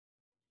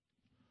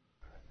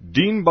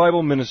Dean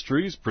Bible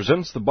Ministries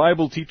presents the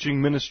Bible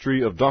teaching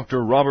ministry of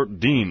Dr. Robert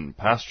Dean,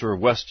 pastor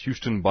of West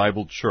Houston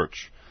Bible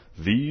Church.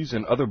 These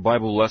and other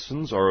Bible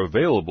lessons are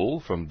available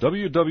from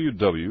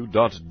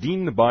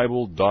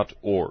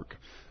www.deanbible.org.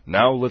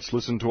 Now let's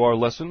listen to our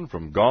lesson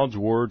from God's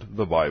Word,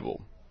 the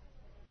Bible.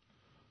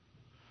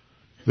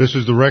 This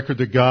is the record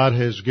that God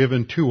has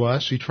given to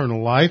us,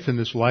 eternal life, and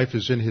this life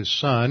is in His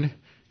Son.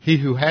 He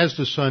who has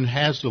the Son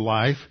has the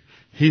life.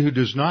 He who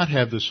does not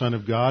have the Son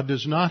of God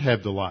does not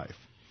have the life.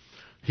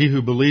 He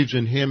who believes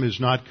in Him is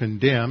not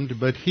condemned,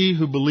 but he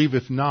who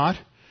believeth not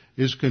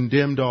is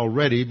condemned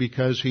already,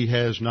 because he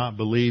has not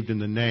believed in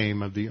the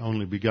name of the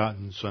only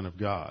begotten Son of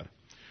God.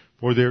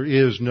 For there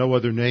is no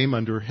other name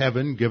under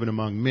heaven given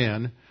among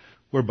men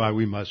whereby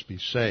we must be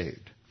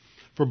saved.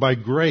 For by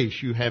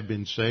grace you have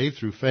been saved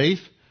through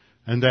faith,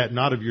 and that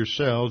not of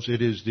yourselves,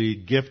 it is the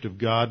gift of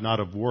God, not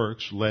of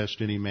works,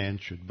 lest any man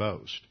should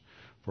boast.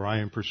 For I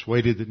am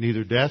persuaded that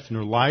neither death,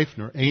 nor life,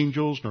 nor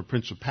angels, nor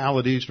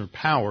principalities, nor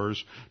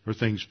powers, nor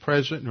things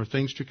present, nor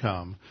things to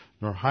come,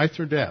 nor height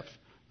nor depth,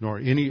 nor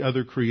any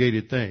other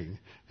created thing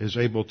is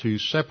able to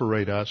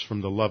separate us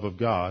from the love of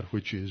God,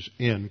 which is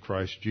in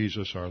Christ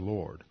Jesus our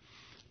Lord.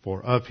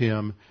 For of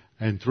Him,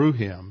 and through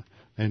Him,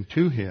 and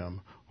to Him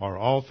are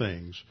all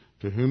things,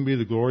 to whom be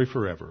the glory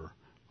forever.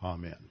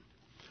 Amen.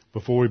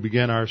 Before we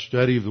begin our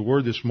study of the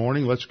Word this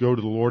morning, let's go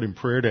to the Lord in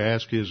prayer to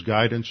ask His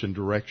guidance and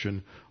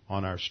direction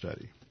on our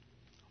study.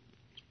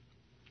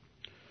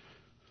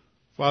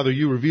 Father,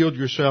 you revealed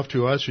yourself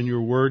to us in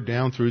your Word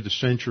down through the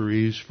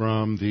centuries,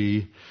 from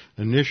the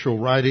initial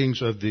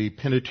writings of the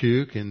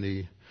Pentateuch in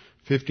the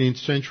 15th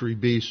century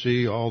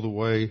BC all the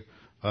way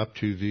up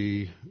to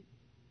the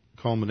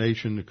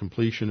culmination, the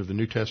completion of the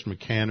New Testament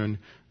canon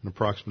in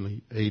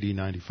approximately AD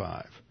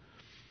 95.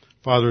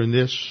 Father, in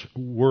this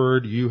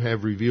Word, you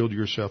have revealed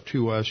yourself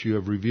to us. You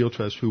have revealed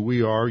to us who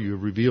we are. You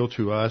have revealed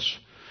to us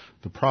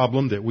the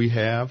problem that we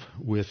have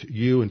with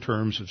you in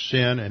terms of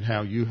sin, and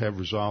how you have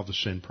resolved the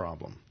sin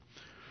problem.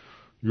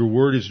 Your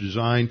Word is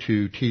designed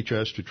to teach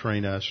us, to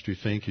train us to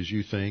think as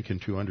you think,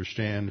 and to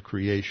understand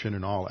creation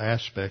and all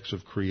aspects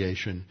of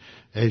creation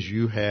as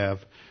you have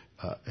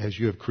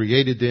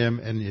created them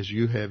and as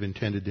you have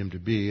intended them to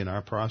be. And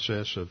our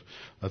process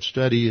of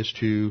study is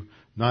to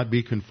not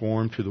be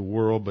conformed to the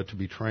world, but to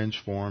be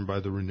transformed by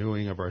the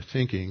renewing of our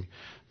thinking,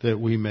 that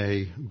we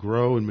may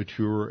grow and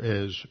mature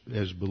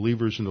as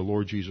believers in the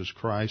Lord Jesus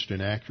Christ,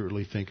 and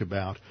accurately think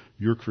about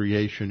your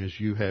creation as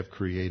you have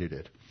created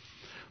it.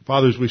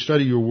 Father, as we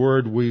study your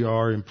Word, we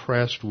are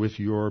impressed with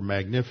your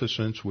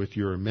magnificence, with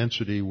your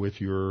immensity, with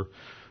your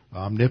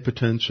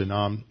omnipotence and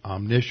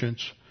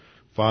omniscience.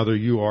 Father,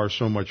 you are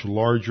so much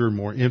larger,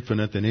 more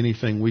infinite than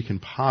anything we can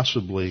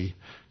possibly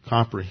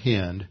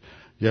comprehend,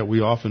 yet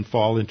we often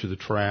fall into the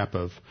trap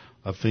of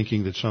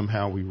thinking that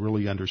somehow we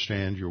really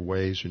understand your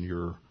ways and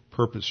your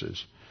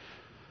purposes.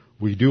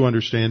 We do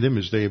understand them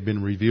as they have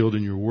been revealed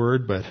in your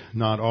Word, but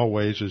not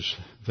always as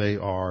they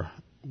are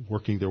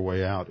working their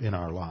way out in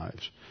our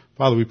lives.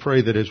 Father, we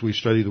pray that as we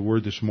study the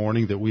Word this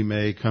morning, that we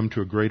may come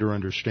to a greater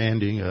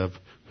understanding of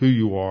who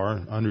you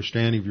are,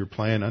 understanding of your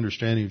plan,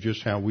 understanding of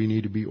just how we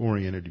need to be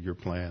oriented to your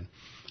plan,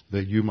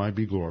 that you might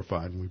be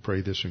glorified. And we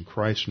pray this in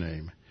Christ's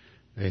name.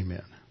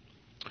 Amen.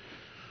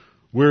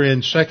 We're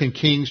in 2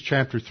 Kings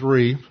chapter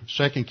 3.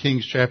 2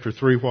 Kings chapter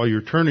 3. While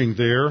you're turning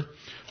there,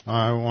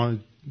 I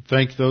want to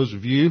thank those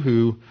of you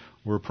who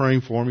were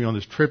praying for me on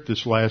this trip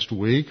this last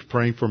week,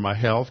 praying for my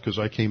health, because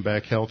I came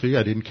back healthy.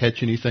 I didn't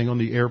catch anything on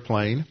the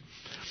airplane,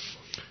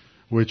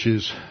 which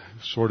is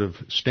sort of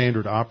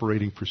standard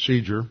operating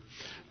procedure.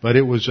 But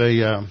it was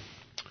an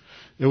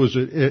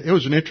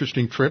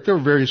interesting trip. There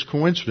were various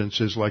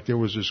coincidences, like there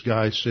was this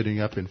guy sitting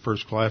up in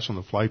first class on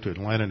the flight to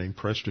Atlanta named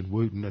Preston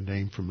Wooten, a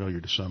name familiar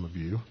to some of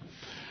you.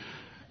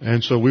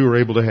 And so we were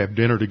able to have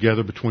dinner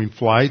together between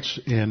flights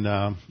in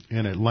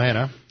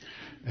Atlanta.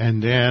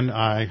 And then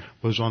I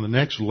was on the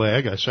next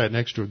leg. I sat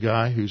next to a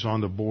guy who's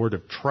on the board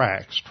of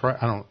TRACS.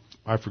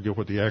 I forget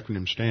what the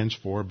acronym stands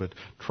for, but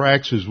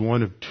TRACS is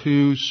one of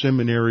two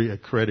seminary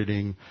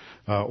accrediting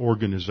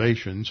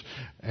organizations,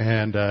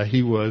 and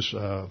he was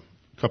a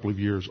couple of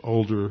years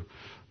older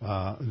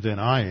than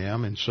I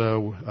am, and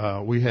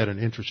so we had an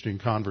interesting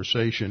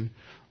conversation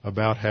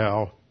about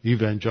how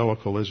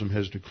evangelicalism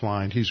has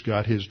declined. He's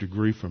got his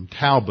degree from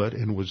Talbot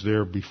and was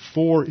there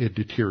before it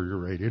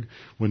deteriorated,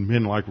 when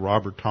men like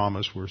Robert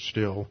Thomas were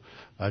still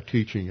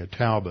teaching at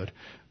Talbot.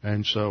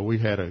 And so we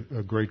had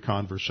a great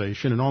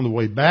conversation. And on the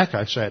way back,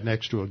 I sat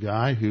next to a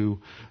guy who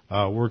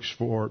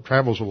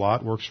travels a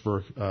lot, works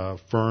for a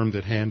firm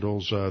that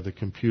handles the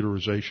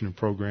computerization of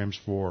programs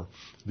for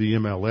the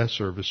MLS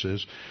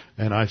services.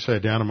 And I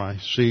sat down in my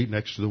seat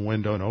next to the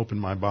window and opened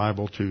my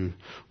Bible to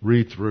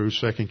read through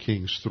 2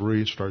 Kings 3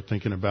 and start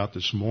thinking about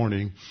this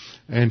morning.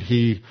 And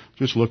he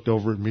just looked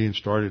over at me and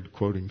started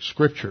quoting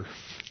Scripture.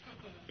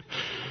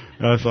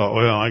 And I thought,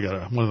 well, I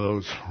got one of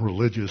those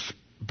religious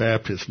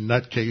Baptist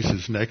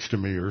nutcases next to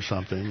me or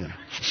something.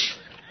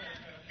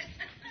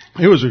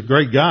 he was a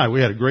great guy.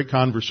 We had a great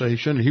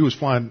conversation. He was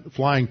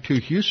flying to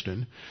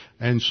Houston,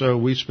 and so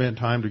we spent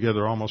time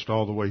together almost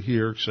all the way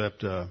here,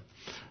 except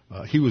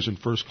he was in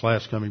first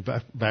class coming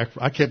back.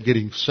 I kept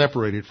getting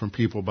separated from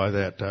people by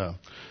that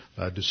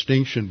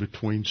distinction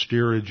between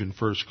steerage and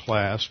first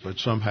class, but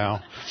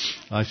somehow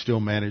I still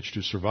managed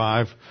to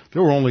survive.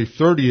 There were only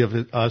 30 of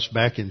us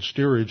back in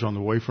steerage on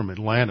the way from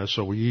Atlanta,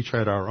 so we each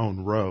had our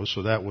own row,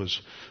 so that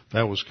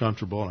was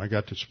comfortable, and I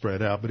got to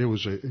spread out. But it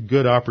was a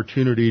good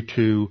opportunity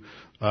to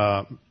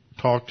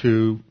talk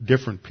to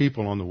different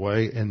people on the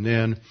way, and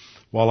then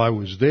while I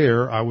was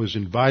there, I was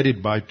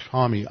invited by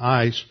Tommy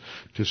Ice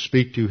to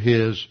speak to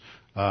his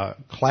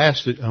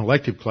class, an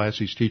elective class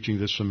he's teaching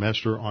this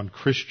semester on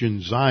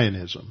Christian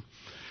Zionism.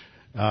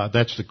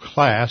 That's the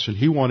class, and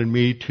he wanted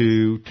me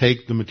to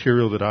take the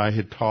material that I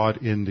had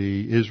taught in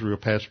the Israel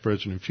Past,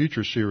 Present, and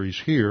Future series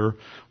here,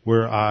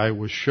 where I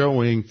was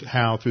showing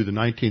how through the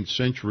 19th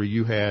century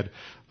you had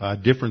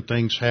different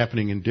things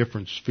happening in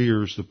different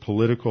spheres, the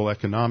political,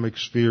 economic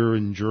sphere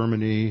in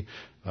Germany,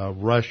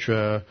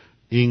 Russia,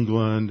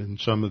 England, and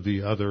some of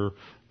the other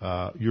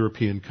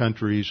European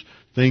countries,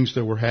 things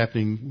that were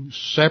happening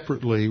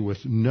separately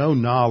with no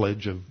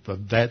knowledge of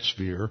that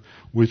sphere.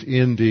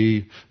 Within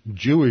the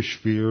Jewish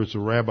spheres, the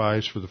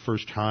rabbis for the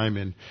first time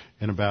in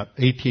about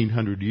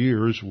 1800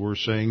 years were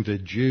saying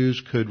that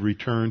Jews could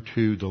return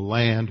to the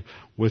land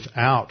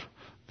without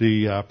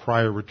the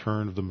prior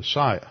return of the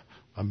Messiah.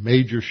 A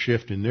major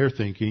shift in their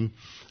thinking.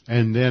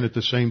 And then at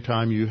the same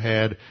time you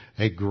had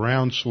a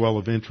groundswell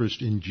of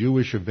interest in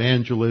Jewish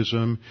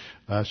evangelism,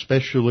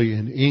 especially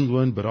in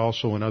England, but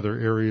also in other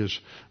areas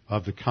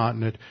of the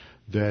continent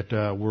that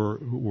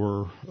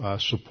were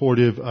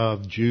supportive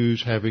of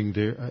Jews having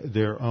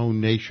their own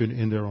nation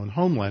in their own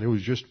homeland. It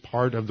was just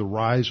part of the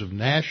rise of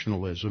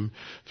nationalism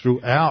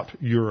throughout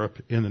Europe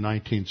in the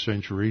 19th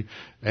century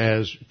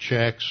as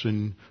Czechs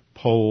and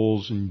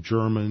Poles and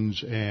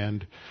Germans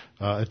and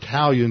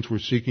Italians were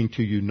seeking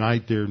to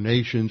unite their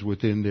nations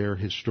within their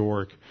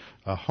historic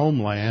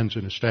homelands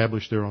and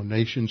establish their own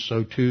nations.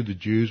 So too the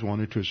Jews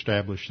wanted to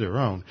establish their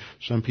own.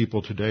 Some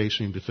people today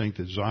seem to think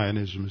that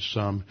Zionism is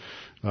some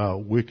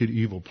wicked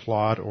evil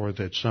plot, or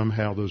that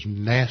somehow those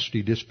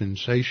nasty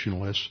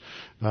dispensationalists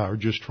are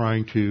just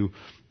trying to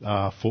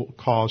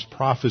cause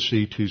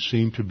prophecy to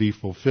seem to be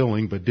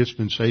fulfilling. But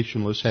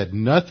dispensationalists had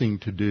nothing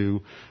to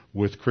do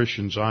with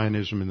Christian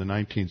Zionism in the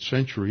 19th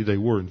century. They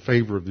were in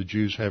favor of the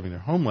Jews having their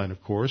homeland, of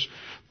course,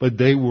 but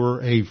they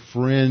were a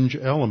fringe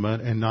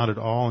element and not at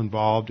all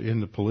involved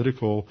in the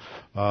political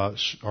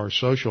or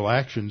social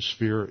action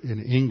sphere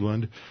in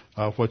England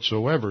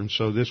whatsoever. And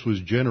so this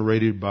was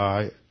generated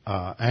by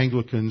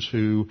Anglicans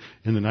who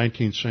in the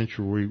 19th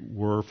century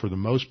were for the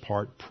most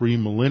part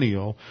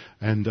premillennial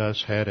and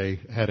thus had a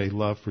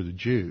love for the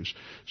Jews.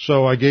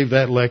 So I gave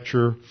that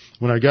lecture.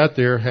 When I got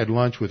there, had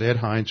lunch with Ed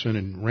Hindson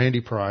and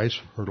Randy Price,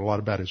 heard a lot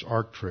about his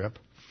ARC trip,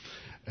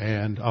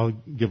 and I'll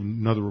give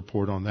another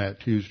report on that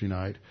Tuesday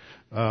night.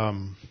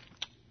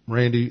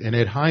 Randy and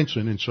Ed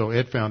Hindson, and so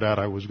Ed found out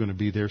I was going to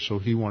be there, so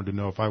he wanted to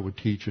know if I would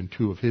teach in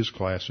two of his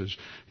classes.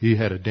 He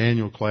had a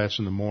Daniel class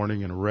in the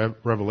morning and a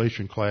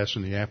Revelation class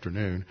in the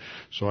afternoon,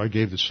 so I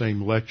gave the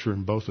same lecture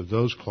in both of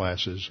those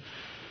classes.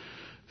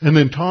 And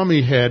then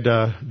Tommy had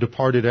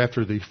departed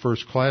after the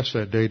first class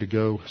that day to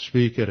go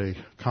speak at a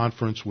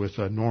conference with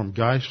Norm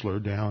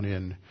Geisler down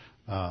in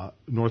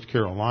North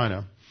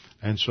Carolina.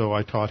 And so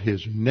I taught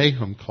his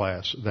Nahum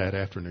class that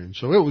afternoon.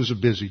 So it was a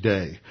busy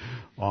day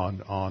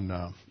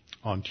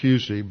on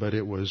Tuesday, but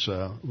it was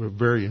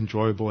very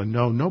enjoyable. And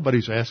no,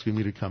 nobody's asking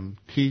me to come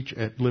teach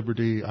at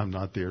Liberty. I'm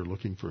not there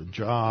looking for a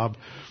job.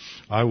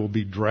 I will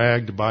be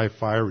dragged by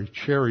fiery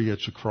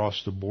chariots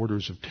across the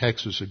borders of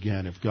Texas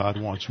again if God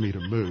wants me to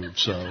move.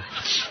 So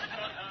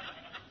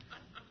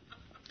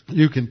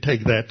you can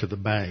take that to the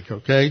bank,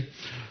 okay?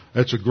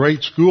 That's a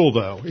great school,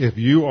 though. If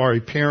you are a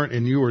parent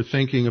and you are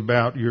thinking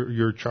about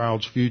your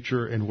child's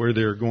future and where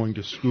they're going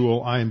to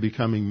school, I am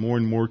becoming more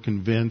and more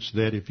convinced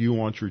that if you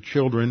want your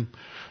children,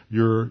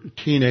 your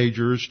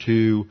teenagers,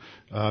 to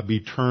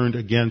be turned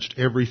against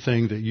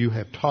everything that you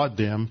have taught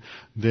them,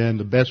 then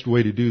the best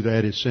way to do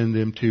that is send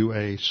them to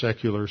a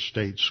secular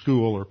state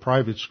school or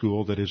private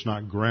school that is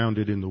not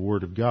grounded in the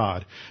Word of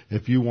God.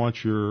 If you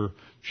want your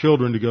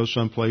children to go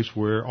someplace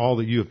where all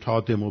that you have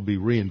taught them will be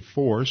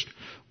reinforced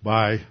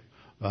by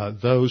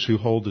those who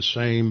hold the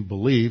same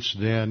beliefs,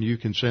 then you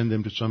can send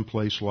them to some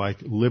place like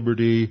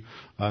Liberty.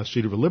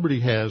 Cedarville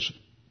Liberty has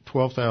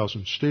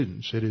 12,000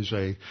 students.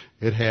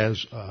 It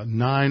has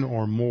 9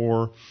 or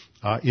more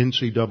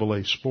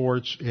NCAA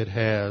sports. It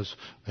has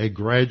a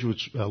graduate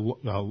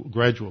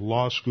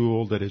law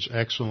school that is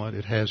excellent.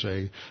 It has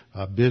a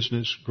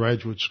business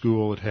graduate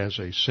school. It has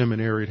a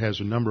seminary. It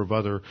has a number of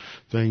other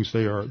things.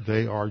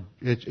 The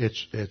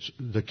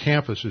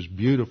campus is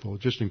beautiful,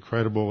 just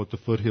incredible at the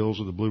foothills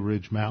of the Blue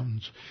Ridge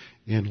Mountains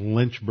in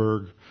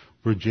Lynchburg,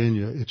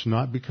 Virginia. It's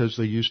not because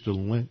they used to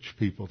lynch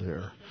people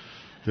there.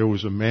 There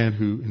was a man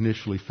who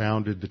initially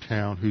founded the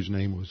town whose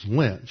name was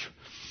Lynch.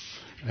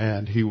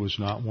 And he was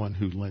not one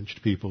who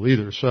lynched people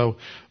either. So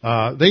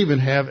they even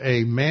have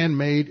a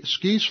man-made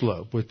ski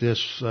slope with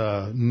this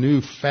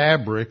new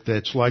fabric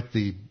that's like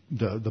the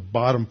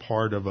bottom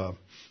part of a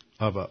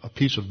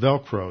piece of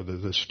Velcro,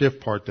 the stiff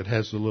part that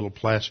has the little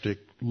plastic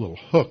little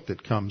hook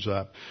that comes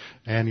up,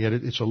 and yet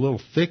it's a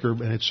little thicker,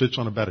 and it sits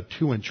on about a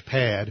 2-inch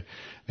pad,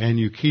 and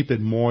you keep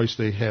it moist.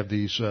 They have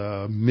these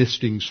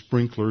misting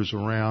sprinklers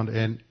around,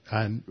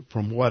 and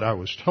from what I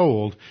was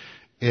told,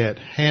 it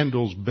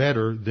handles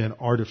better than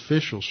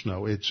artificial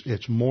snow.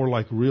 It's more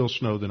like real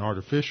snow than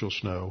artificial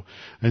snow.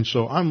 And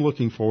so I'm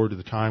looking forward to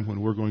the time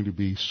when we're going to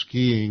be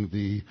skiing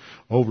the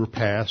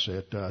overpass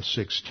at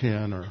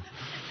 610 or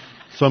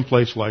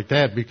someplace like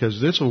that,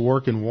 because this will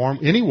work in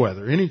any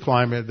weather, any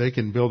climate. They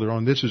can build their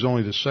own. This is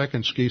only the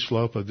second ski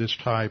slope of this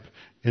type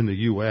in the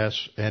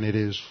U.S., and it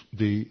is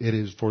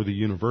for the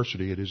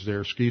university. It is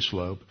their ski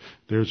slope.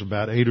 There's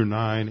about 8 or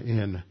 9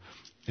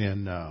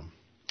 in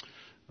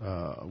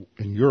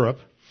Europe.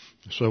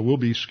 So we'll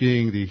be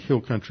skiing the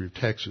hill country of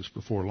Texas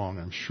before long,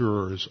 I'm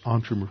sure, as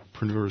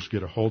entrepreneurs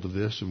get a hold of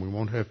this, and we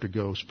won't have to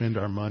go spend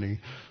our money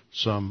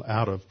some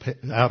out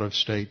of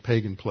state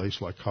pagan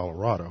place like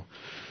Colorado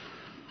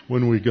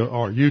when we go,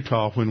 or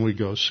Utah when we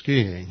go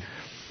skiing.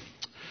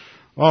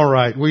 All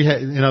right,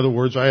 in other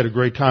words, I had a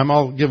great time.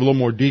 I'll give a little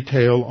more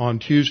detail on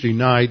Tuesday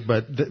night,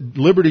 but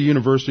Liberty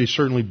University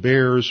certainly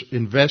bears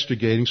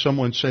investigating.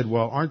 Someone said,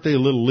 well, aren't they a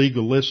little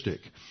legalistic?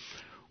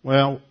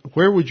 Well,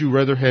 where would you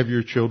rather have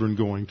your children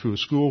going? To a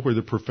school where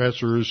the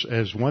professors,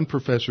 as one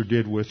professor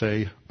did with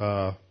a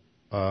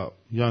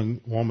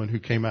young woman who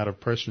came out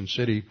of Preston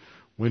City,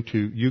 went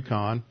to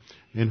UConn.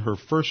 In her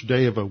first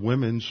day of a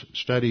women's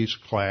studies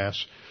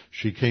class,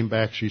 she came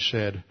back, she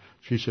said,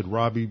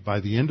 Robbie,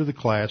 by the end of the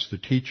class, the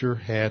teacher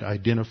had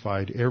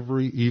identified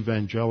every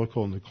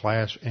evangelical in the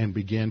class and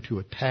began to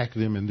attack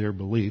them in their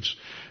beliefs.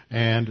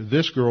 And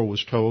this girl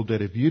was told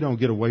that if you don't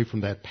get away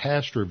from that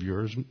pastor of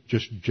yours,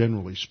 just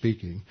generally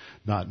speaking,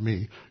 not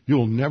me,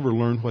 you'll never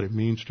learn what it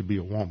means to be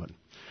a woman.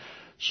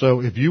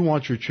 So if you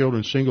want your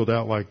children singled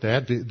out like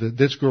that,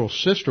 this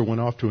girl's sister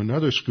went off to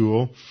another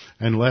school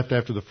and left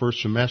after the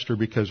first semester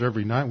because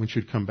every night when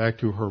she'd come back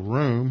to her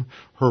room,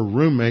 her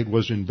roommate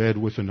was in bed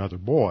with another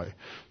boy.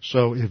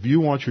 So if you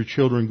want your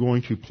children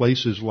going to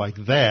places like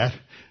that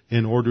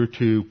in order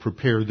to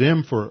prepare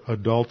them for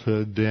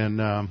adulthood, then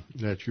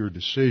that's your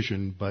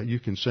decision. But you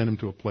can send them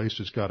to a place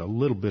that's got a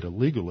little bit of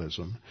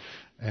legalism,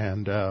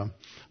 and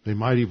they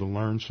might even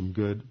learn some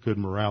good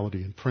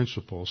morality and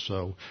principles.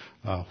 So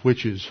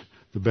which is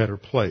the better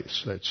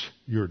place? That's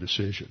your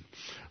decision.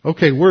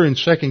 Okay, we're in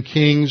 2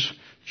 Kings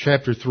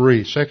chapter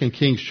 3. 2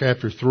 Kings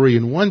chapter 3.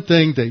 And one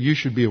thing that you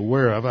should be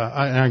aware of,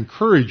 I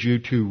encourage you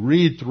to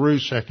read through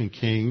 2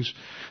 Kings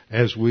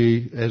as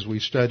we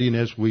study and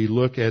as we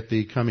look at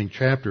the coming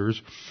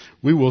chapters.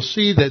 We will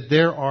see that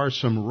there are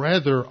some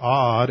rather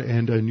odd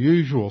and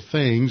unusual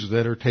things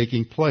that are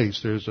taking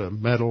place. There's a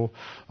metal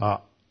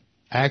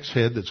axe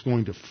head that's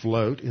going to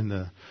float in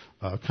the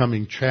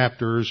coming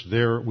chapters.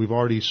 There, we've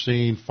already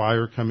seen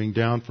fire coming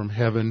down from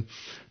heaven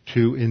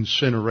to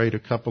incinerate a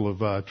couple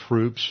of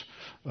troops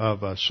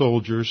of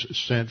soldiers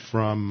sent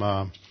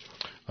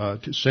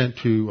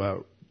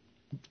to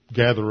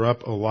gather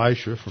up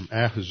Elisha from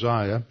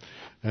Ahaziah.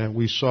 And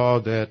we saw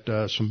that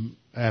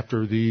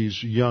after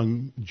these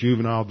young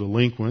juvenile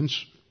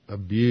delinquents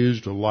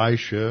abused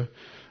Elisha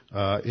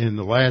in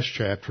the last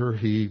chapter,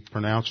 he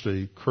pronounced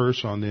a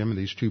curse on them, and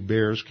these 2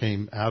 bears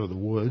came out of the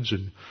woods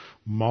and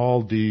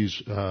mauled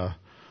these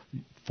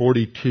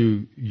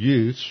 42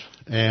 youths.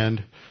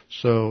 And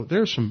so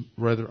there's some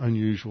rather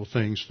unusual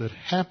things that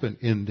happen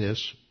in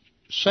this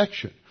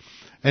section.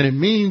 And it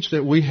means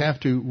that we have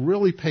to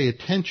really pay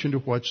attention to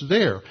what's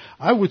there.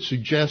 I would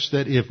suggest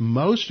that if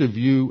most of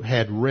you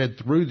had read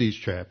through these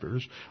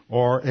chapters,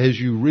 or as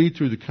you read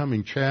through the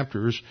coming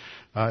chapters,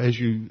 as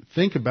you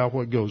think about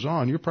what goes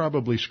on, you're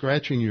probably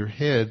scratching your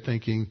head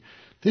thinking,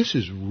 this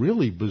is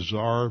really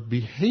bizarre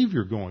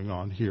behavior going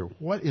on here.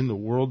 What in the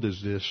world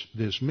does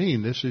this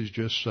mean? This is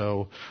just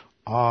so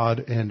odd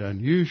and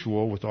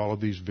unusual with all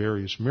of these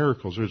various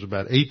miracles. There's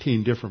about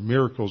 18 different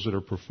miracles that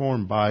are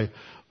performed by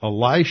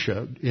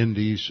Elisha in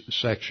these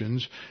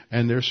sections,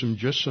 and there's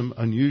some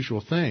unusual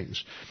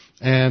things.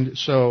 And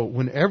so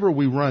whenever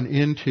we run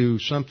into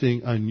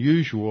something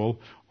unusual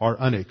or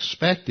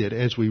unexpected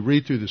as we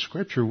read through the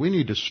Scripture, we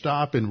need to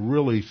stop and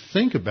really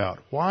think about,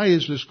 why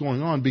is this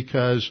going on?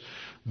 Because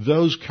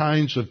those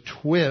kinds of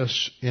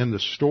twists in the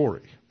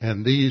story,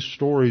 and these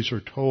stories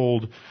are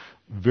told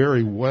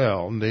very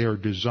well, and they are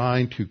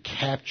designed to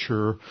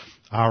capture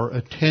our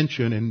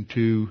attention and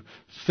to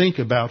think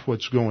about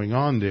what's going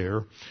on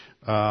there.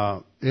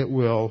 It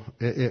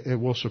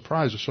will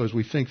surprise us. So as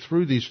we think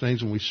through these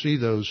things and we see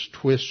those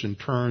twists and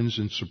turns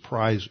and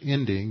surprise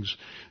endings,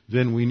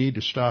 then we need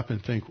to stop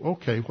and think,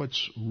 okay,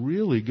 what's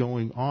really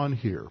going on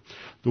here?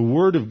 The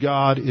Word of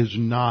God is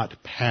not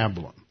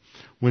pablum.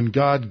 When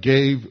God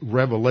gave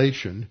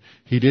revelation,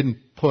 He didn't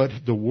put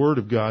the Word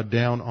of God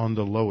down on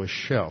the lowest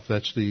shelf.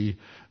 That's the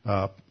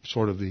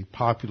sort of the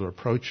popular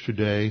approach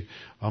today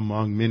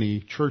among many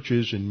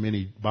churches and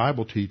many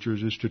Bible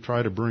teachers is to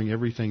try to bring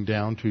everything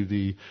down to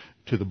the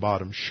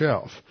bottom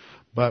shelf.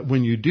 But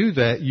when you do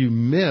that, you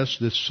miss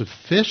the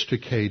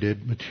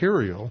sophisticated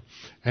material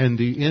and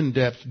the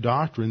in-depth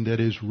doctrine that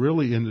is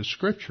really in the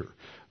Scripture.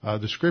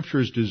 The Scripture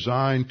is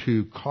designed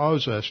to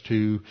cause us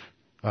to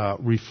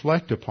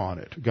reflect upon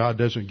it. God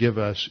doesn't give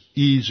us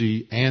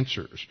easy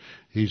answers.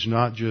 He's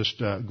not just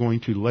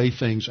going to lay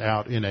things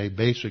out in a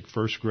basic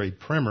first grade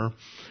primer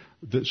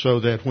so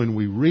that when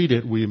we read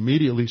it, we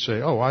immediately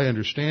say, oh, I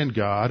understand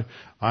God.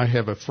 I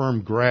have a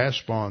firm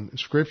grasp on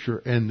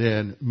Scripture, and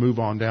then move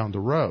on down the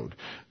road.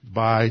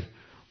 By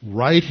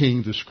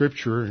writing the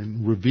Scripture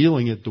and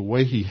revealing it the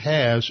way He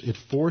has, it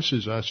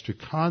forces us to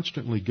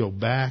constantly go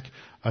back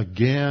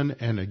again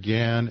and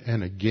again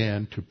and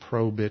again to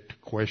probe it, to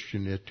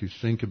question it, to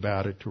think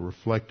about it, to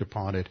reflect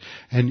upon it.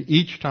 And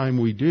each time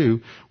we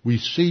do, we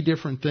see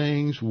different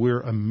things.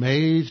 We're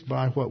amazed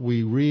by what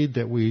we read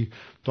that we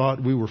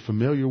thought we were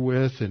familiar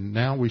with, and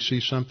now we see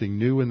something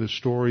new in the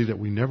story that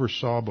we never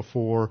saw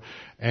before,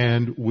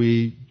 and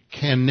we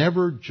can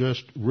never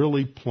just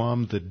really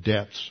plumb the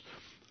depths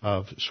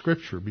of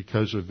Scripture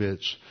because of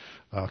its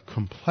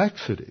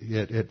complexity.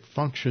 It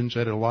functions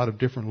at a lot of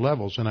different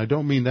levels, and I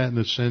don't mean that in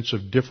the sense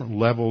of different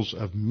levels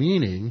of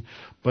meaning,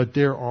 but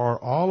there are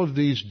all of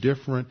these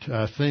different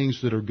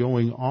things that are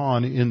going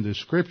on in the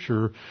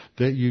Scripture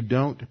that you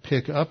don't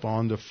pick up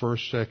on the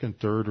first, second,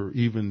 third, or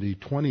even the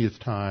 20th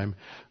time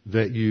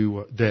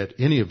that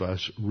any of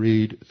us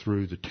read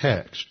through the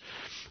text.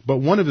 But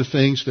one of the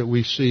things that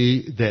we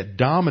see that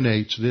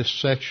dominates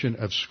this section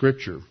of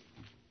Scripture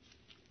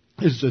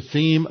is the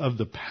theme of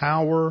the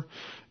power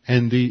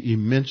and the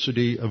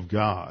immensity of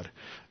God.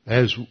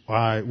 As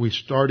we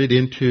started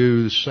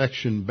into the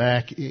section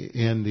back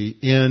in the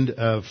end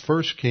of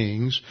 1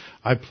 Kings,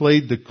 I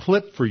played the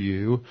clip for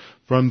you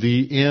from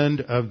the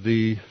end of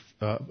the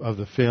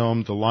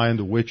film, The Lion,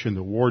 the Witch, and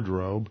the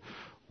Wardrobe,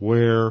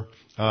 where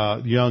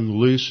young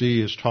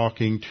Lucy is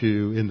talking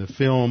to, in the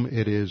film,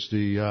 it is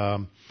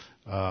the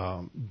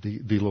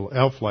little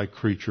elf-like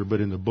creature, but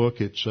in the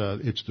book it's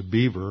the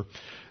beaver.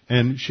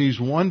 And she's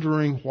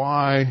wondering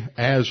why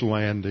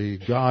Aslan, the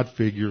God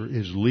figure,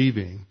 is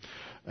leaving.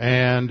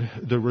 And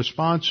the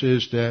response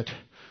is that,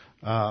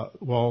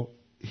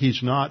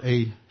 he's not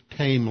a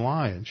tame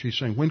lion. She's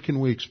saying, when can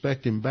we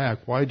expect him back?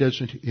 Why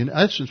doesn't he, in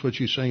essence what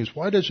she's saying is,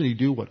 why doesn't he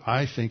do what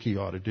I think he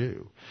ought to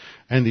do?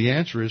 And the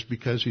answer is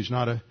because he's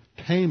not a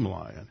tame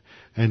lion.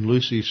 And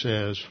Lucy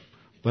says,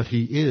 but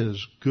he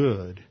is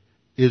good,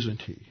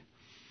 isn't he?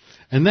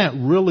 And that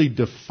really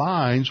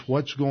defines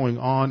what's going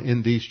on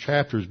in these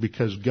chapters,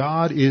 because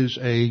God is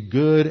a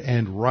good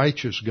and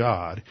righteous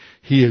God.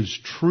 He is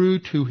true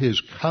to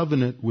His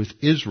covenant with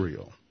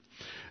Israel.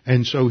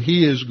 And so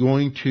He is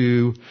going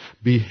to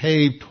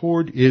behave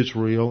toward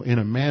Israel in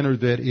a manner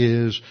that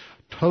is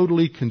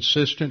totally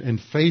consistent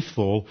and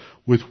faithful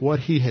with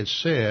what He has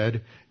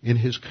said in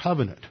His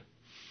covenant.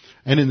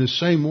 And in the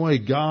same way,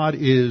 God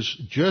is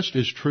just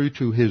as true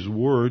to His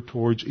word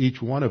towards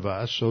each one of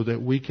us, so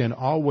that we can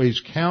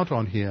always count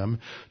on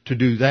Him to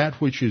do that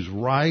which is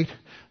right,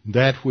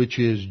 that which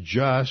is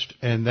just,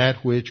 and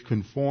that which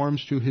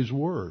conforms to His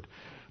word.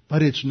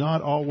 But it's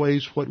not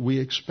always what we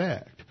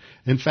expect.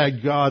 In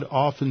fact, God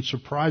often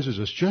surprises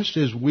us. Just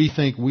as we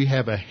think we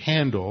have a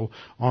handle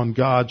on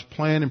God's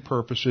plan and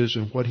purposes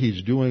and what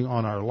He's doing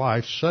on our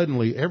life,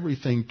 suddenly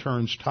everything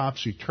turns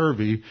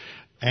topsy-turvy,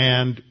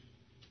 and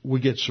we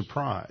get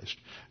surprised.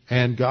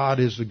 And God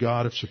is the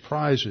God of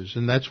surprises.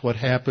 And that's what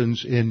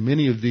happens in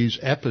many of these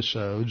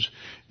episodes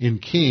in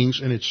Kings,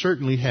 and it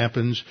certainly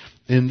happens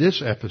in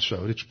this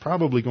episode. It's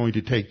probably going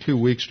to take 2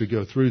 weeks to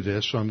go through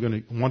this, so I'm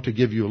going to want to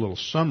give you a little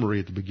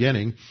summary at the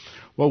beginning.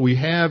 What we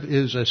have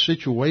is a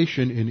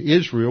situation in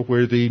Israel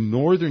where the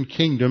northern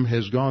kingdom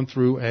has gone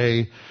through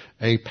a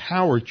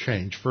power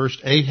change.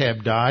 First,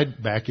 Ahab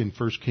died back in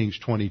 1 Kings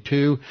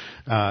 22.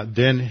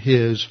 Then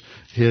his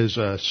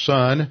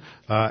son,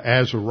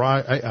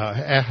 Ahaziah,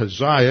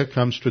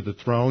 comes to the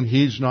throne.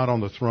 He's not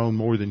on the throne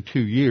more than 2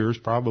 years,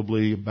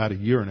 probably about a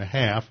year and a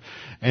half.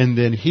 And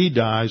then he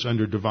dies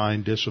under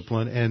divine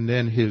discipline. And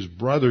then his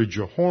brother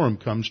Jehoram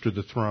comes to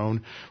the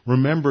throne.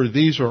 Remember,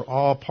 these are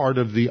all part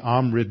of the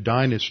Omrid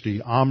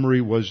dynasty. Omri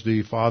was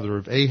the father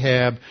of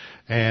Ahab,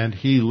 and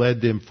he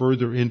led them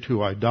further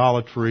into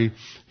idolatry.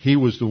 He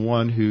was the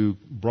one who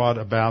brought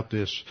about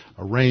this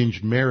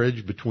arranged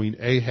marriage between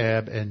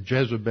Ahab and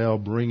Jezebel,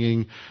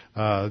 bringing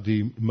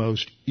the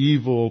most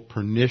evil,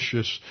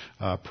 pernicious,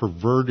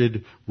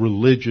 perverted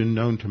religion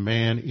known to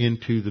man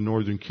into the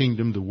northern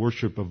kingdom, the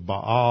worship of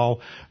Baal.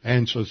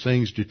 And so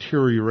things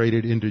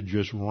deteriorated into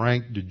just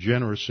rank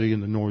degeneracy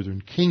in the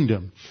northern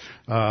kingdom.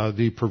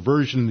 The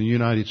perversion in the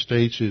United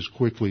States is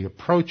quickly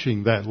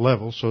approaching that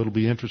level, so it'll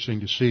be interesting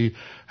to see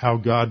how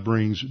God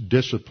brings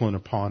discipline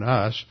upon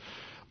us.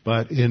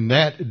 But in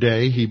that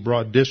day, he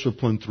brought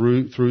discipline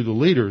through the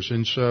leaders.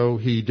 And so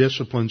he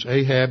disciplines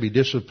Ahab, he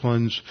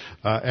disciplines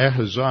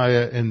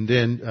Ahaziah, and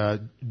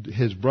then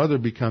his brother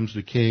becomes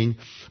the king.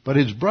 But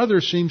his brother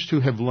seems to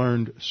have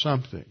learned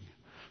something.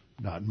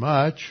 Not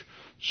much.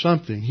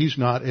 Something. He's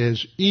not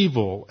as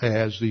evil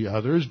as the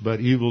others, but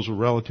evil's a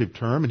relative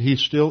term, and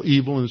he's still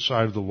evil in the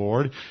sight of the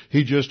Lord.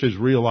 He just has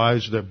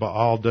realized that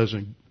Baal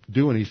doesn't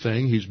do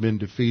anything. He's been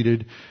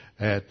defeated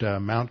at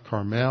Mount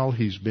Carmel.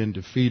 He's been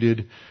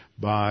defeated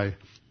by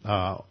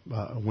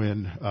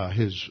when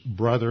his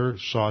brother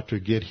sought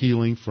to get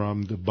healing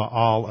from the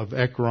Baal of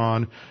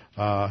Ekron.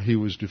 He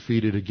was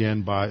defeated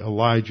again by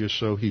Elijah,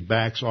 so he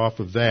backs off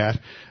of that,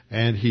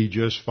 and he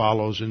just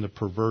follows in the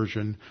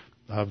perversion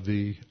of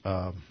the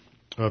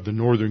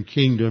northern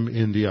kingdom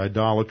in the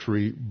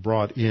idolatry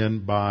brought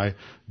in by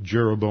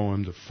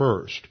Jeroboam the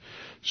first.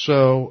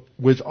 So,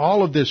 with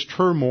all of this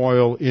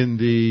turmoil in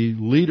the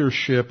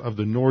leadership of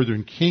the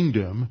northern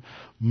kingdom,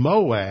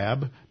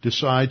 Moab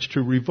decides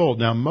to revolt.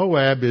 Now,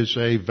 Moab is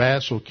a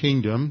vassal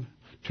kingdom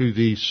to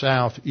the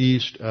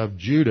southeast of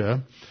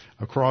Judah,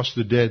 across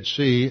the Dead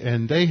Sea,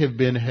 and they have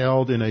been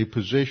held in a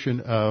position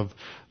of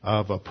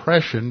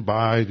oppression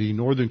by the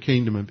northern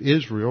kingdom of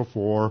Israel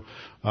for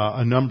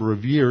a number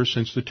of years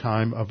since the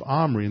time of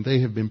Omri, and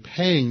they have been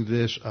paying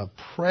this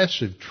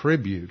oppressive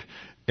tribute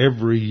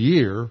every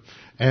year,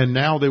 and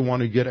now they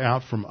want to get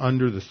out from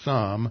under the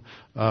thumb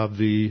of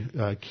the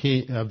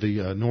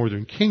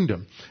northern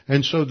kingdom,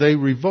 and so they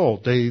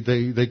revolt.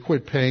 They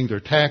quit paying their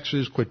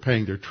taxes, quit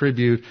paying their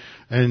tribute,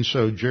 and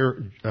so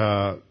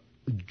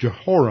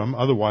Jehoram,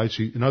 otherwise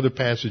in other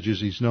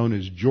passages he's known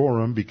as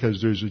Joram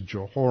because there's a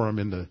Jehoram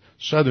in the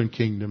southern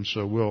kingdom,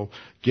 so we'll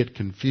get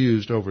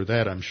confused over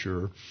that, I'm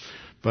sure.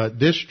 But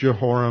this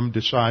Jehoram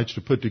decides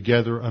to put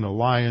together an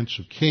alliance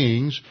of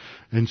kings,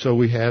 and so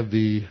we have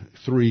the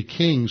three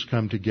kings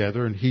come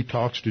together, and he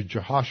talks to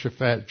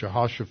Jehoshaphat.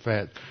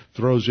 Jehoshaphat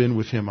throws in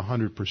with him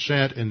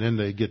 100%, and then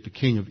they get the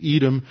king of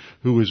Edom,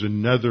 who is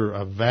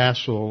a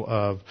vassal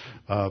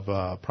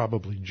of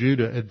probably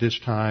Judah at this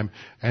time,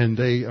 and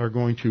they are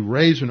going to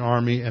raise an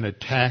army and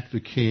attack the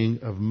king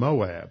of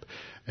Moab.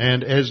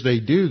 And as they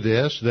do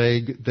this,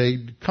 they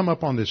come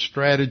up on this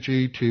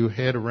strategy to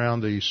head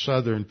around the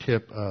southern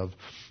tip of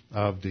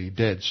the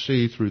Dead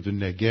Sea through the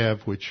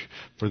Negev, which,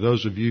 for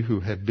those of you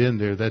who have been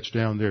there, that's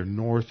down there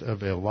north of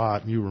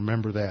Eilat. And you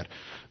remember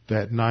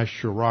that nice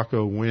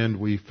Scirocco wind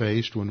we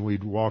faced when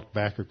we'd walked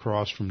back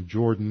across from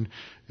Jordan.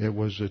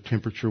 The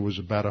temperature was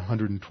about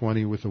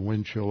 120 with a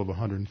wind chill of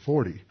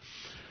 140.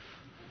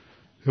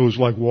 It was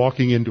like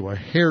walking into a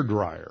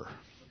hairdryer.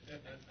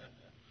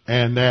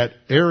 And that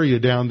area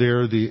down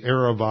there, the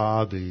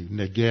Arava, the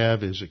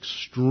Negev, is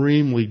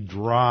extremely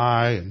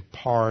dry and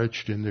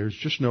parched, and there's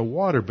just no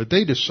water. But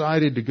they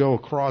decided to go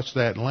across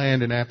that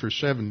land, and after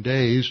 7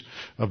 days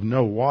of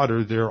no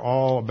water, they're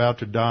all about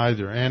to die.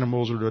 Their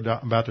animals are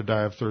about to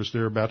die of thirst.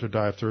 They're about to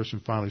die of thirst.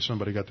 And finally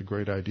somebody got the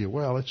great idea,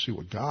 well, let's see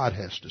what God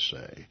has to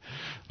say.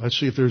 Let's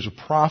see if there's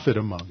a prophet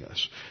among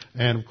us.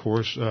 And, of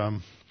course,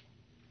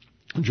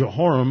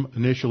 Jehoram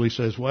initially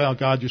says, well,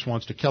 God just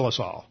wants to kill us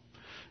all.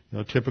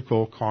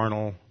 Typical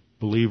carnal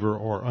believer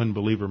or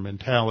unbeliever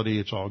mentality.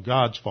 It's all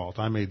God's fault.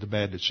 I made the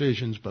bad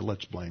decisions, but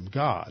let's blame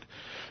God.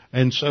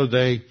 And so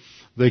they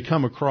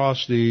come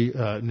across the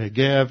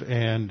Negev,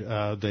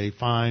 and they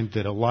find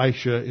that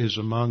Elisha is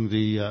among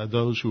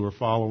those who are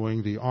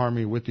following the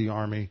army with the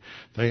army.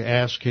 They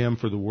ask him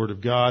for the word of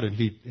God, and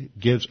he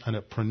gives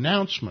a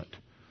pronouncement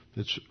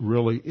that's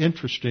really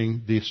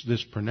interesting.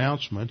 This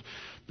pronouncement,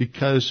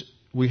 because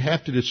we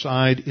have to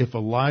decide if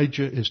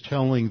Elijah is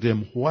telling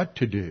them what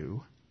to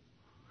do,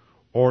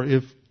 or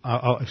if,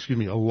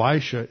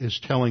 Elisha is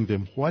telling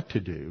them what to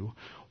do,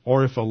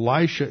 or if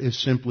Elisha is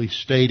simply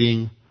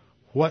stating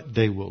what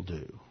they will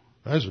do.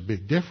 That's a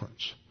big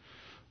difference.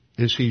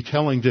 Is he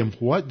telling them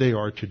what they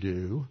are to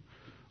do,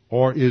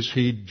 or is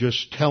he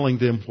just telling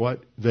them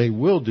what they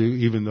will do,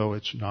 even though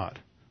it's not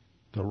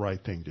the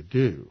right thing to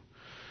do?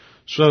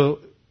 So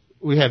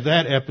we have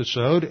that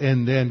episode,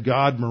 and then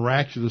God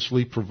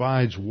miraculously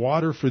provides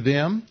water for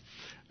them.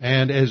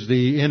 And as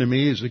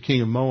the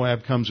king of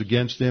Moab comes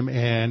against them,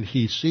 and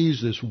he sees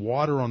this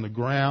water on the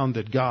ground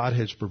that God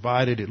has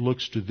provided, it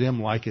looks to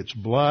them like it's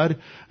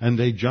blood, and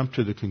they jump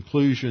to the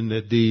conclusion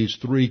that these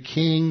three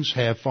kings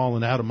have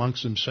fallen out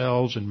amongst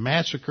themselves and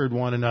massacred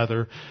one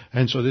another.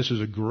 And so this is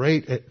a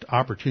great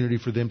opportunity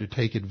for them to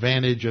take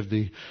advantage of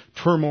the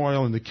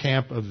turmoil in the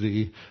camp of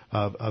the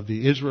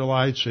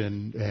Israelites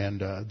and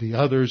the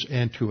others,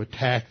 and to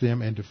attack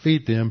them and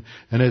defeat them.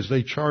 And as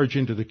they charge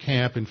into the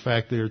camp, in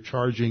fact, they are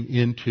charging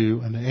into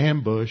an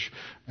ambush,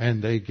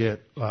 and they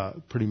get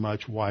pretty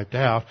much wiped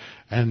out.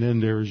 And then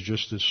there's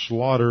just this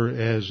slaughter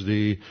as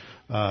the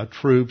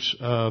troops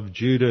of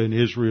Judah and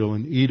Israel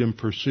and Edom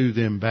pursue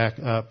them back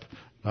up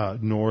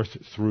north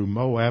through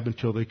Moab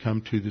until they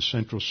come to the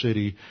central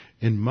city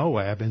in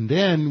Moab. And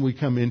then we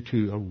come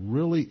into a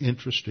really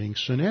interesting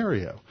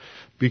scenario,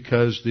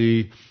 because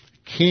the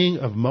king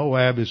of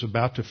Moab is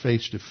about to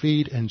face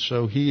defeat, and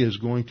so he is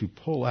going to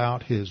pull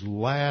out his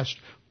last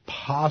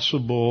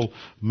possible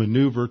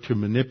maneuver to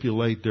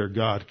manipulate their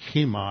god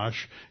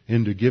Chemosh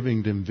into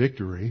giving them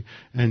victory.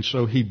 And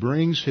so he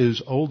brings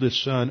his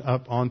oldest son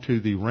up onto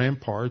the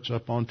ramparts,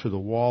 up onto the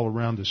wall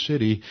around the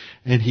city,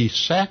 and he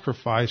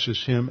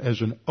sacrifices him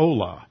as an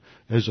olah,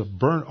 as a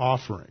burnt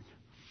offering.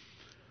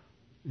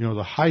 You know,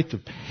 the height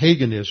of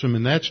paganism,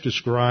 and that's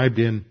described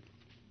in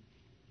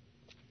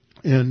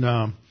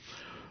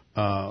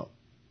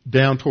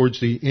down towards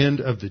the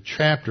end of the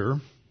chapter.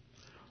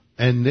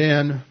 And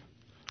then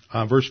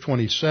verse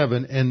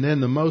 27, and then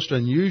the most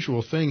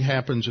unusual thing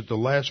happens at the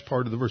last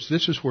part of the verse.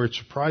 This is where it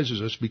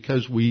surprises us,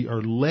 because we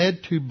are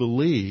led to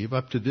believe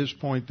up to this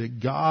point that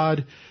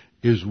God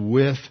is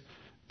with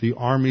the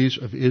armies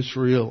of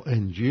Israel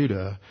and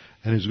Judah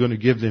and is going to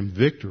give them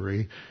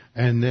victory.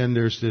 And then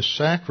there's this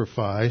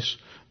sacrifice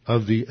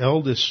of the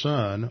eldest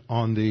son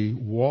on the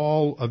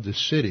wall of the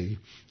city.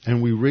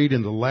 And we read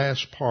in the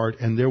last part,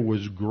 and there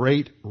was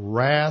great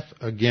wrath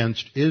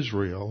against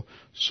Israel,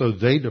 so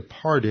they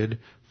departed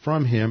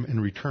from him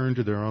and returned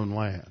to their own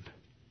land.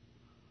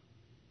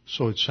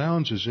 So it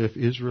sounds as if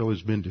Israel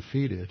has been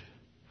defeated,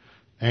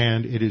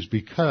 and it is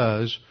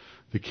because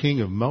the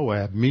king of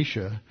Moab,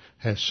 Mesha,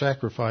 has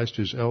sacrificed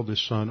his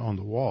eldest son on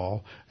the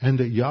wall, and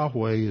that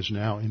Yahweh is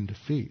now in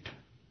defeat.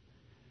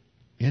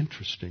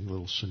 Interesting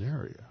little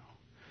scenario.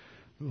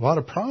 A lot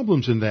of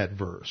problems in that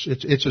verse.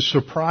 It's a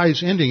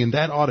surprise ending, and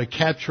that ought to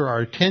capture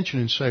our attention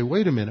and say,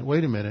 wait a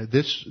minute,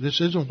 this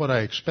isn't what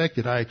I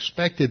expected. I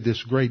expected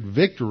this great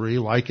victory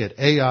like at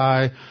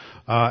Ai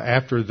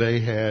after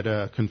they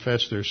had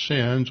confessed their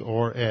sins,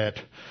 or at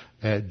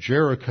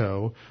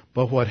Jericho.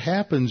 But what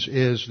happens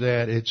is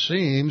that it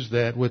seems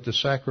that with the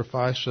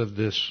sacrifice of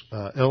this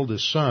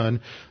eldest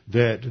son,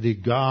 that the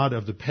god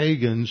of the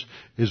pagans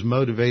is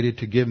motivated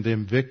to give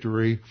them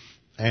victory,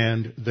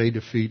 and they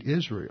defeat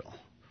Israel.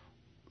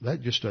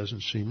 That just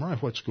doesn't seem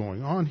right. What's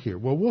going on here?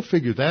 Well, we'll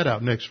figure that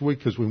out next week,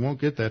 because we won't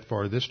get that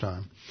far this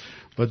time.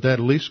 But that at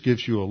least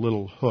gives you a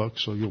little hook,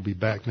 so you'll be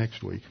back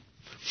next week.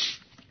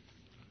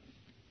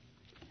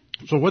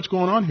 So what's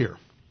going on here?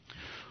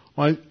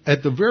 Well,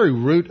 at the very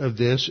root of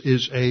this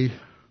is a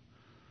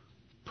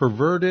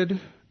perverted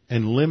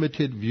and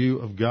limited view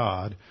of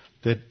God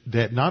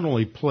that not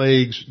only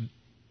plagues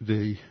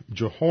the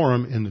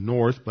Jehoram in the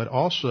north, but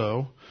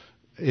also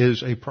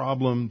is a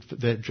problem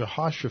that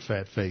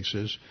Jehoshaphat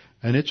faces,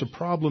 and it's a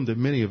problem that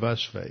many of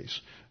us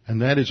face.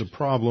 And that is a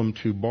problem,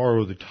 to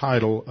borrow the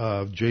title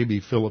of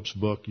J.B. Phillips'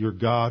 book, Your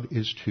God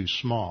is Too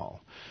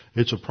Small.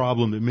 It's a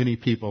problem that many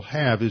people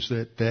have, is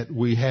that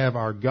we have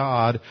our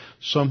God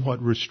somewhat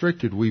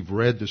restricted. We've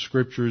read the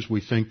Scriptures. We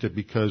think that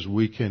because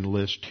we can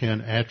list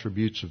 10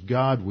 attributes of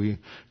God, we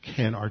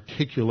can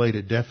articulate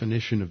a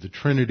definition of the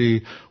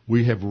Trinity.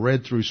 We have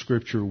read through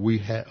Scripture.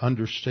 We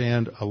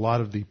understand a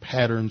lot of the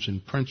patterns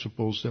and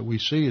principles that we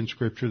see in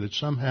Scripture, that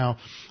somehow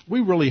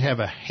we really have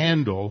a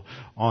handle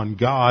on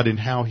God and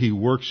how He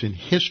works in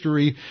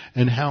history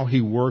and how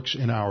He works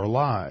in our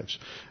lives.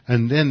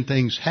 And then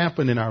things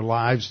happen in our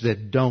lives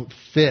that don't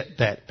fit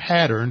that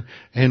pattern,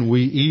 and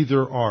we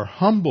either are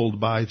humbled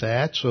by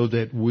that so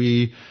that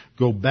we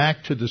go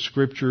back to the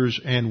Scriptures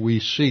and we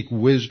seek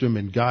wisdom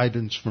and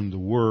guidance from the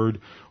Word,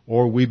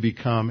 or we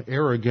become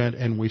arrogant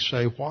and we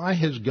say, why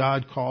has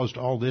God caused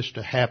all this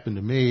to happen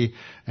to me,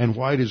 and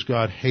why does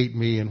God hate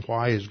me, and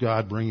why is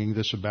God bringing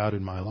this about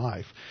in my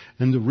life?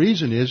 And the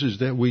reason is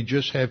that we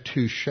just have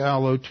too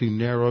shallow, too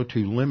narrow,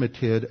 too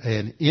limited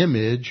an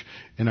image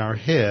in our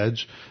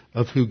heads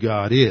of who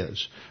God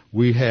is.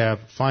 We have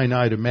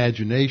finite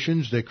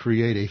imaginations that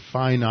create a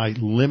finite,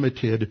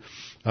 limited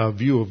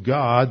view of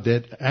God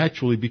that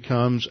actually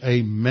becomes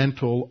a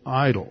mental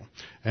idol.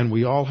 And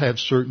we all have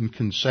certain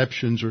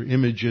conceptions or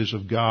images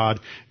of God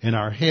in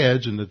our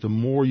heads, and that the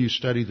more you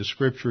study the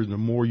Scripture, the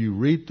more you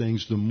read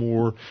things, the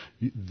more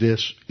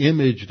this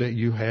image that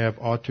you have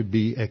ought to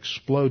be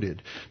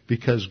exploded.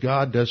 Because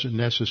God doesn't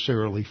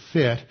necessarily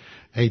fit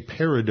a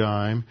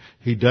paradigm.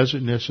 He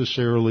doesn't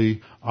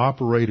necessarily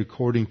operate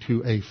according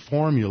to a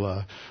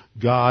formula.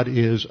 God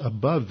is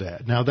above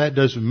that. Now, that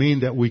doesn't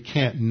mean that we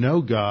can't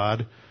know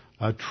God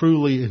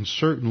truly and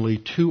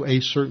certainly to a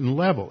certain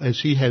level. As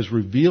He has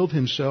revealed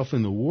Himself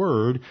in the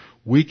Word,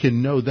 we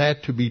can know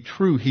that to be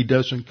true. He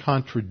doesn't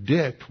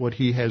contradict what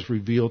He has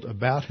revealed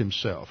about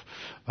Himself.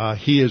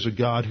 He is a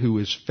God who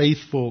is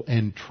faithful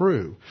and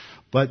true.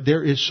 But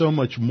there is so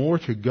much more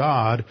to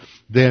God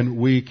than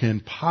we can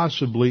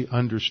possibly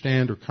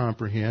understand or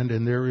comprehend,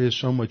 and there is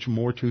so much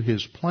more to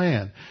His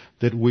plan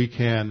that we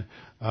can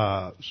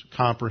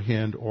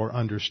comprehend or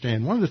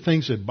understand. One of the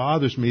things that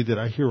bothers me, that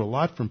I hear a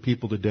lot from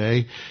people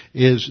today,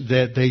 is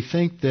that they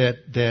think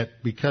that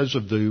because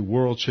of the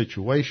world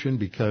situation,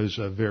 because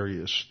of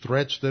various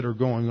threats that are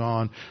going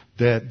on,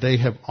 that they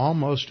have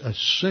almost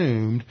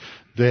assumed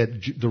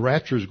that the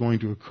rapture is going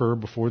to occur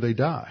before they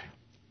die.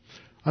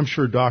 I'm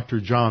sure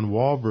Dr. John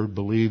Walvoord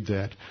believed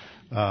that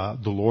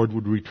the Lord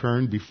would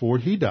return before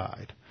he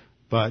died.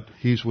 but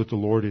he's with the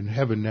Lord in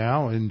heaven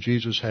now, and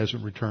Jesus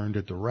hasn't returned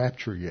at the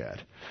rapture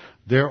yet.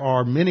 There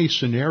are many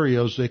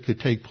scenarios that could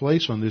take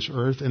place on this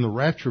earth, and the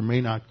rapture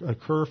may not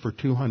occur for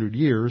 200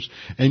 years.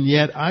 And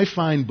yet I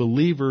find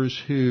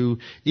believers who,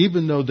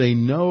 even though they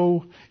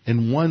know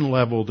in one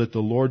level that the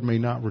Lord may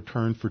not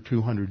return for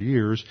 200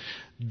 years,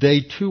 they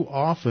too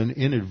often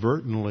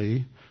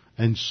inadvertently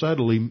and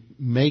subtly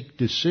make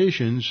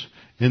decisions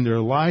in their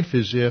life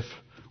as if,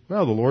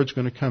 well, the Lord's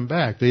going to come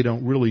back. They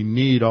don't really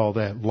need all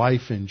that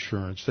life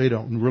insurance. They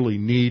don't really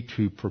need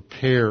to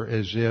prepare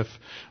as if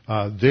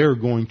they're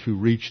going to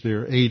reach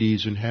their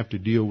 80s and have to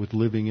deal with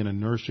living in a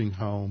nursing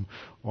home,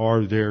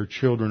 or their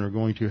children are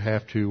going to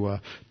have to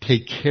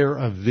take care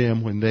of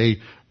them when they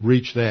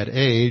reach that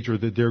age, or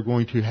that they're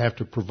going to have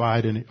to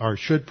provide or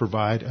should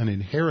provide an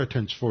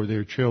inheritance for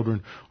their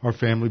children or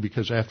family,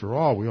 because after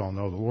all, we all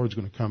know the Lord's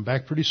going to come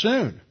back pretty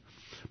soon.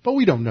 But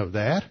we don't know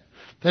that.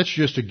 That's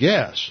just a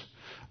guess.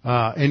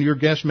 And your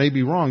guess may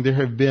be wrong. There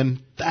have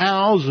been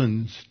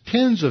thousands,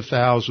 tens of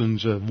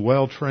thousands of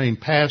well-trained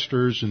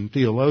pastors and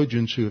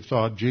theologians who have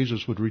thought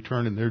Jesus would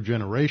return in their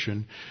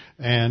generation,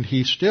 and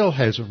he still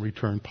hasn't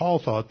returned. Paul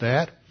thought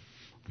that.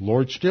 The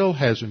Lord still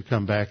hasn't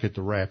come back at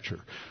the rapture.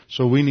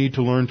 So we need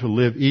to learn to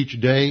live each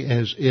day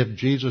as if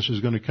Jesus is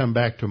going to come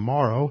back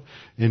tomorrow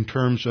in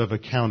terms of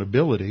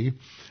accountability.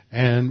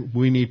 And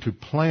we need to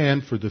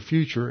plan for the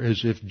future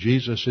as if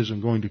Jesus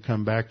isn't going to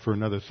come back for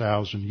another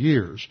 1,000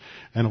 years.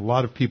 And a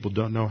lot of people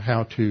don't know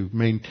how to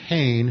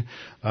maintain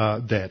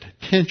that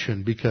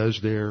tension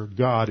because their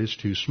God is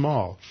too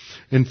small.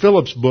 In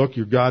Philip's book,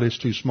 Your God is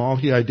Too Small,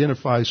 he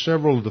identifies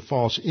several of the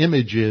false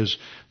images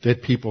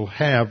that people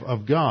have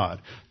of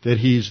God. That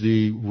he's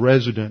the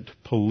resident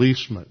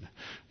policeman.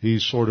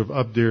 He's sort of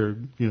up there,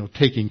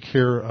 taking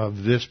care of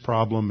this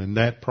problem and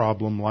that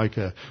problem like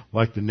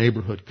the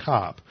neighborhood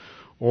cop.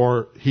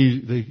 Or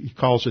he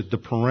calls it the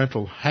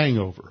parental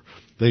hangover.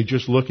 They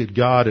just look at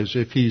God as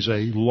if he's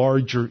a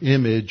larger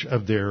image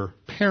of their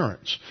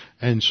parents.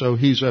 And so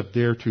he's up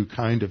there to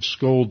kind of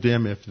scold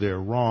them if they're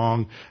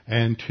wrong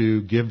and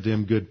to give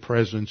them good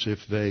presents if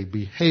they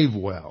behave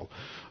well.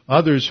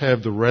 Others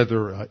have the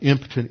rather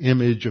impotent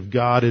image of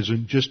God as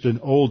just an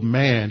old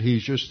man.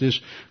 He's just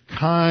this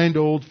kind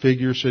old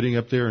figure sitting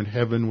up there in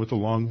heaven with a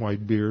long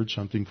white beard,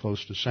 something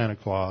close to Santa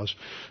Claus,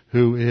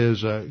 who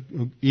is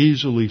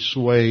easily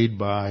swayed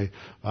by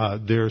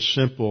their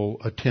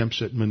simple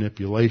attempts at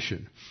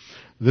manipulation.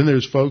 Then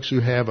there's folks who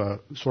have a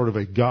sort of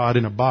a God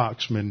in a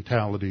box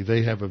mentality.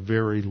 They have a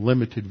very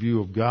limited view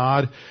of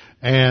God,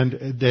 and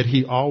that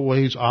he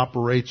always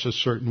operates a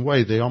certain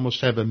way. They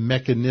almost have a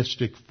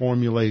mechanistic,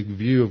 formulaic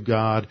view of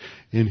God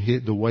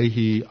in the way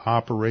he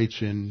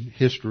operates in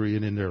history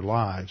and in their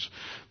lives.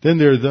 Then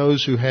there are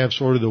those who have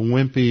sort of the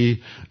wimpy,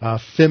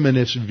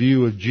 feminist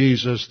view of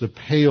Jesus, the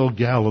pale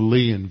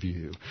Galilean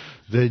view,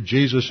 that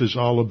Jesus is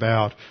all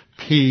about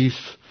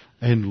peace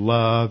and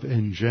love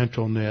and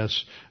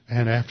gentleness.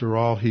 And after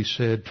all, he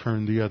said,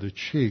 turn the other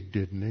cheek,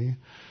 didn't he?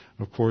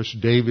 Of course,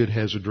 David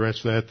has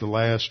addressed that the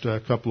last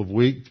couple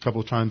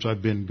of times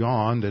I've been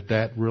gone,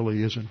 that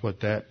really isn't what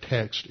that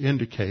text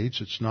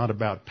indicates. It's not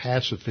about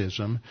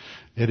pacifism.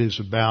 It is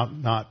about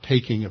not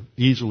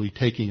easily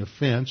taking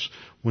offense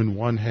when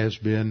one has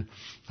been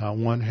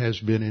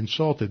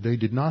insulted. They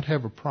did not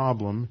have a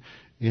problem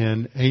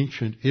in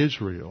ancient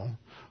Israel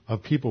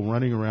of people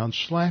running around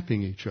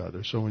slapping each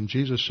other. So when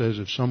Jesus says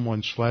if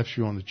someone slaps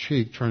you on the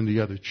cheek, turn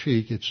the other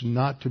cheek, it's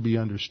not to be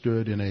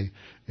understood in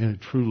a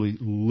truly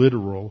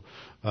literal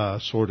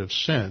sort of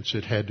sense.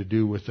 It had to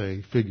do with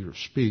a figure of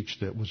speech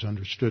that was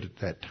understood at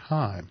that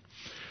time.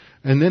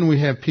 And then we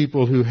have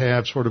people who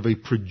have sort of a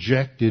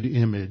projected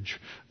image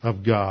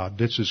of God.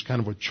 This is kind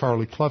of what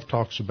Charlie Clough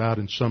talks about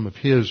in some of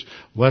his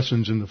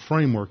lessons in the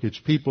framework. It's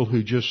people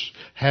who just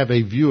have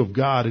a view of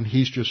God and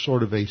he's just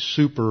sort of a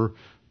super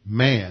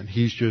man.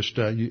 He's just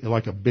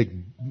like a big,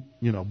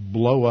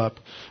 blow-up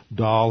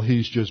doll.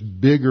 He's just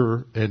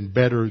bigger and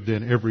better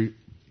than every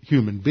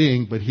human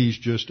being, but he's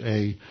just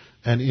an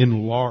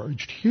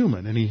enlarged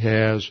human, and he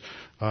has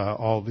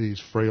all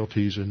these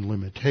frailties and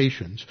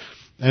limitations.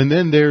 And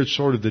then there's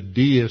sort of the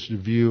deist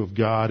view of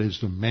God as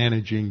the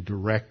managing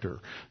director,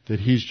 that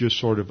he's just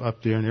sort of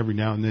up there and every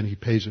now and then he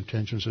pays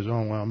attention and says,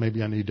 oh, well,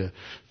 maybe I need to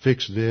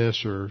fix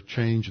this or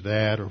change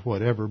that or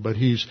whatever. But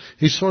he's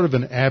sort of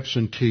an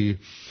absentee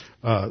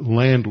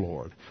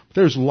landlord.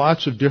 There's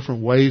lots of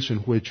different ways in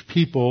which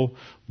people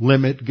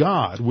limit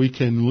God. We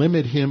can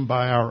limit him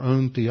by our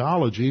own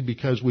theology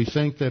because we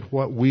think that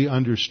what we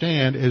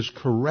understand, as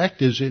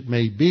correct as it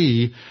may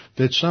be,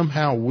 that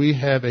somehow we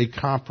have a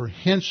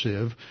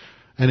comprehensive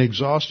and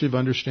exhaustive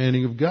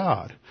understanding of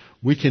God.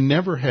 We can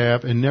never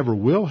have and never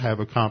will have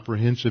a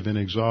comprehensive and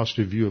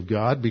exhaustive view of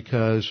God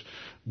because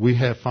we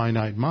have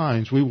finite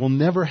minds. We will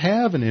never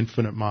have an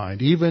infinite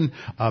mind. Even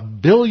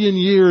 1 billion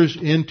years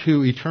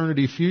into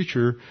eternity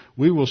future,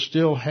 we will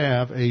still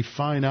have a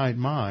finite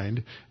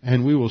mind,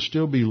 and we will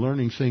still be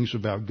learning things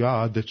about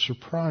God that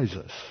surprise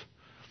us.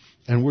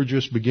 And we're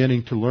just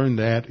beginning to learn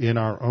that in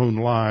our own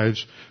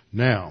lives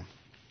now.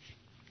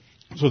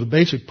 So the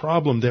basic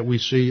problem that we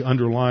see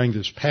underlying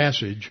this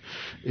passage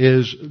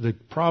is the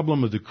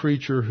problem of the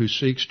creature who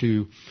seeks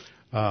to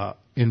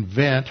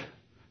invent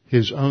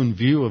his own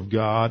view of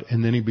God,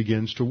 and then he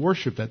begins to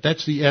worship that.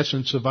 That's the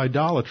essence of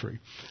idolatry.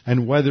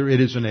 And whether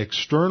it is an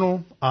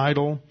external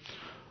idol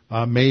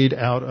made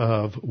out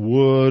of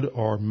wood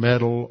or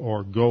metal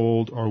or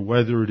gold, or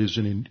whether it is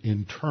an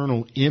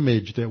internal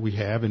image that we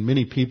have, and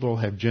many people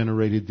have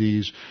generated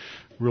these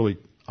really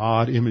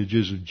odd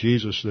images of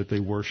Jesus that they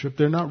worship.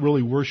 They're not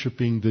really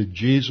worshiping the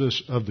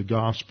Jesus of the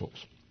Gospels.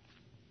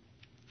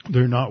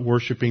 They're not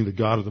worshiping the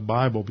God of the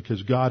Bible,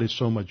 because God is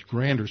so much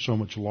grander, so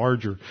much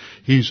larger.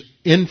 He's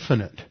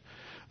infinite.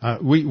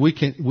 We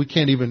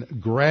can't even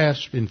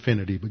grasp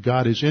infinity, but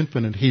God is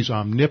infinite. He's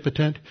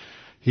omnipotent.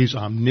 He's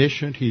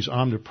omniscient. He's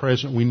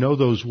omnipresent. We know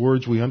those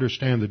words. We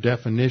understand the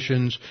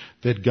definitions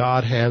that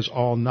God has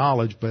all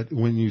knowledge. But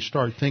when you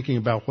start thinking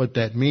about what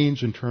that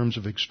means in terms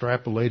of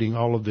extrapolating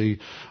all of the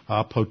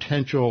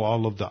potential,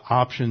 all of the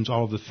options,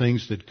 all of the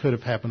things that could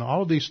have happened,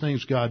 all of these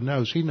things God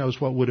knows. He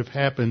knows what would have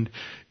happened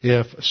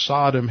if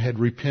Sodom had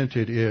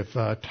repented, if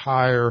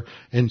Tyre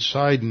and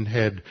Sidon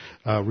had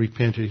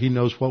repented. He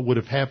knows what would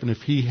have happened if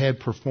he had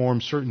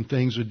performed certain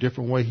things a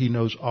different way. He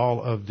knows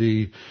all of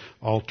the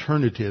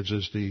alternatives,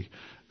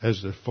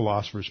 as the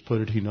philosophers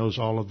put it. He knows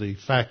all of the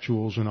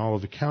factuals and all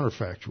of the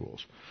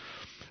counterfactuals.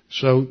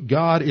 So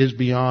God is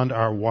beyond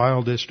our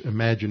wildest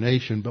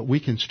imagination, but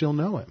we can still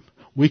know Him.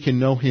 We can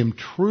know Him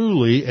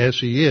truly as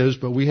He is,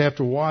 but we have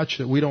to watch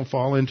that we don't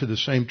fall into the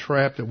same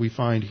trap that we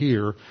find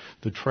here,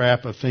 the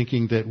trap of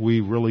thinking that we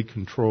really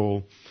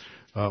control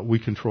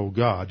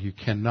God. You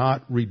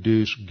cannot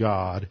reduce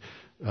God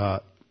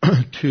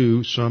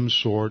to some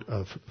sort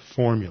of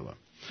formula.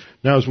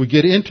 Now, as we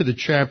get into the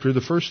chapter,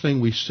 the first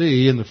thing we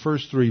see in the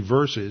first 3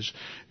 verses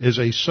is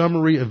a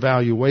summary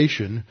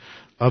evaluation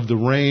of the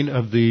reign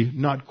of the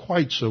not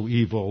quite so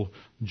evil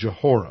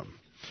Jehoram.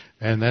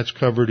 And that's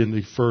covered in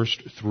the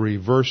first 3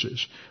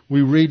 verses.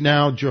 We read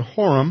now,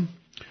 Jehoram,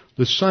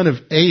 the son of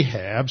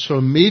Ahab. So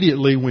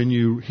immediately when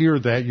you hear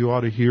that, you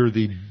ought to hear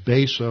the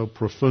basso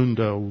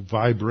profundo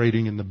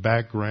vibrating in the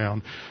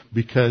background,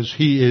 because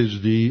he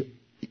is the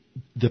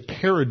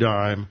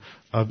paradigm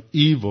of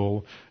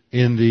evil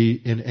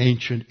in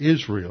ancient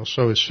Israel.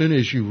 So as soon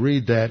as you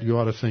read that, you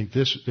ought to think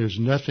there's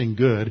nothing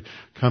good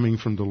coming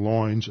from the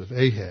loins of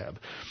Ahab.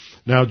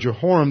 Now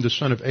Jehoram, the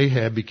son of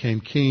Ahab, became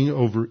king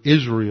over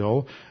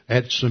Israel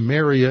at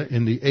Samaria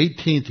in the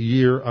 18th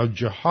year of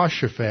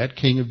Jehoshaphat,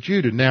 king of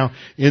Judah. Now,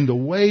 in the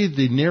way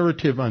the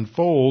narrative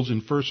unfolds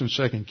in 1st and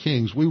 2nd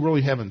Kings, we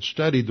really haven't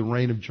studied the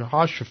reign of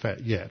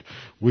Jehoshaphat yet.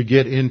 We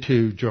get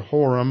into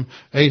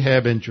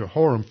Ahab and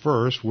Jehoram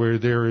first, where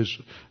there is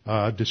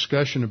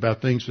discussion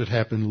about things that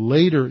happened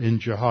later in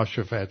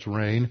Jehoshaphat's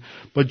reign.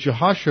 But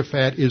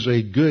Jehoshaphat is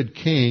a good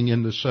king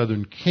in the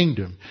southern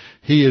kingdom.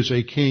 He is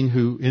a king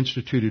who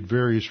instituted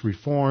various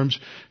reforms,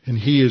 and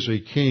he is a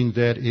king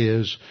that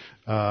is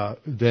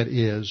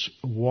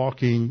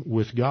walking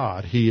with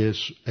God.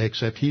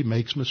 Except he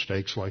makes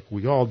mistakes like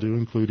we all do,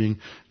 including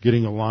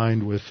getting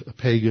aligned with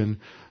pagan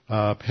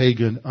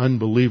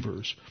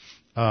unbelievers.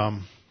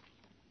 I'm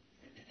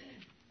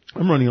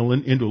running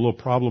into a little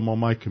problem on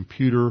my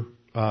computer.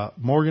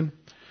 Morgan,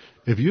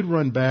 if you'd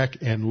run back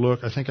and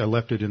look, I think I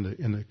left it in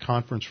the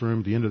conference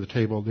room, the end of the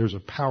table. There's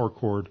a power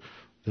cord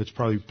that's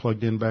probably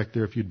plugged in back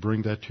there. If you'd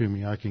bring that to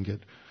me, I can get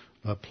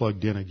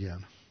plugged in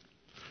again.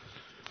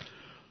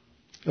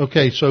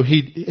 Okay, so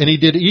he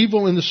did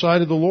evil in the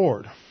sight of the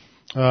Lord.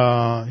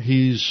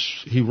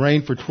 He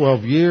reigned for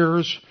 12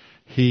 years.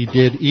 He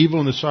did evil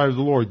in the sight of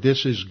the Lord.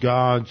 This is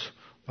God's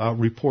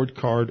report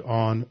card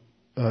on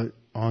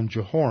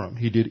Jehoram.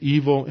 He did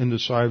evil in the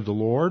sight of the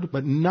Lord,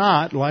 but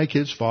not like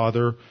his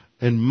father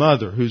and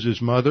mother. Who's his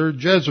mother?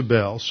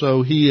 Jezebel.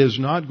 So he is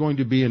not going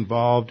to be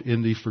involved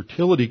in the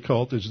fertility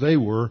cult as they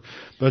were,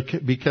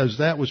 but because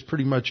that was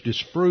pretty much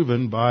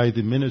disproven by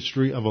the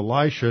ministry of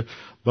Elisha,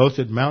 both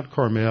at Mount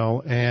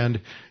Carmel and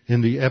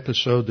in the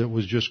episode that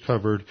was just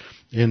covered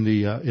in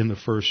the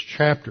first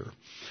chapter.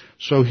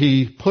 So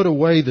he put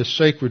away the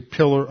sacred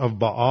pillar of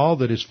Baal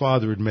that his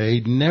father had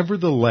made.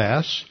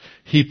 Nevertheless,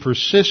 he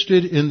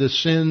persisted in the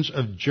sins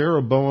of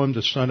Jeroboam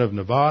the son of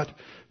Nebat,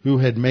 who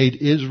had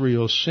made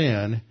Israel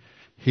sin.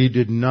 He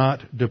did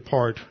not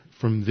depart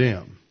from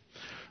them.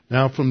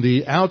 Now, from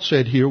the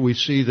outset here, we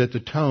see that the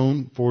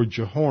tone for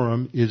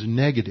Jehoram is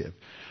negative.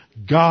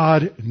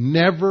 God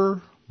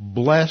never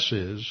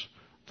blesses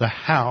the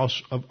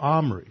house of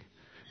Omri.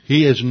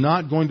 He is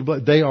not going to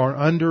bless. They are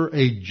under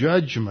a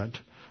judgment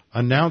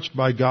announced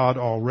by God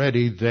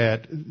already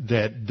that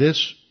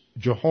this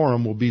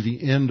Jehoram will be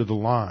the end of the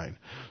line.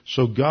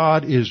 So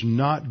God is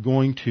not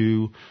going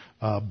to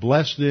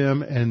bless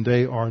them, and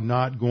they are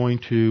not going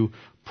to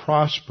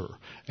prosper.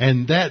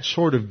 And that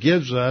sort of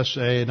gives us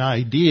an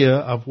idea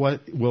of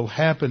what will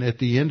happen at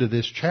the end of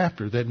this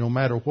chapter, that no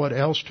matter what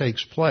else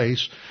takes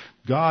place,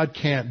 God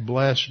can't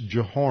bless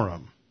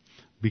Jehoram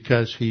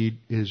because he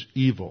is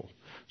evil.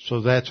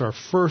 So that's our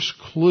first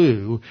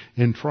clue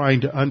in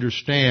trying to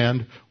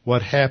understand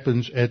what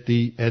happens at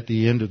the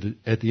end of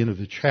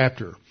the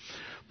chapter.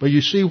 But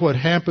you see, what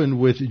happened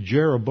with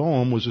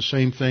Jeroboam was the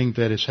same thing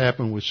that has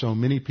happened with so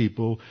many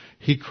people.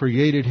 He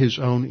created his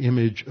own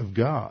image of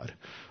God.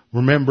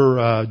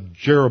 Remember,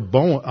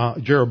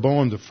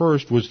 Jeroboam the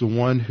first was the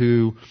one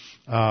who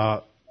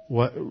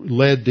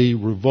led the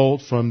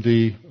revolt from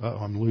the.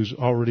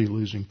 Already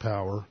losing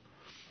power.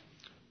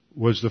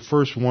 Was the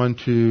first one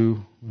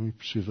to. Let me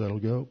see if that'll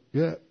go.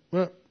 Yeah,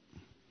 well,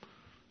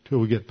 till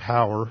we get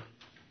power.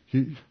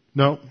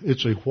 No,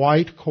 it's a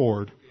white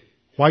cord,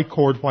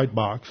 white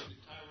box.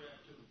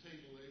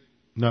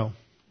 No.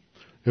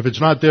 If it's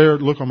not there,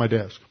 look on my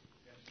desk.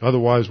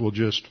 Otherwise, we'll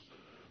just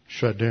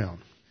shut down.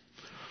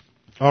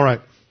 All right.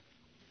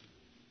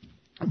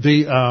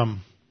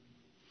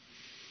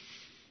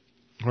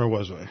 Where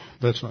was I?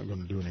 That's not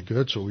going to do any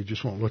good, so we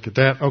just won't look at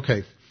that.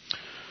 Okay.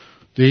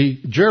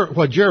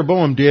 What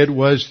Jeroboam did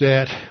was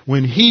that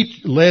when he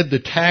led the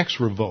tax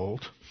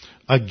revolt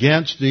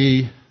against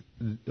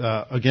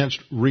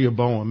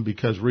Rehoboam,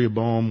 because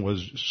Rehoboam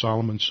was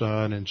Solomon's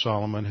son, and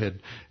Solomon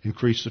had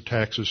increased the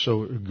taxes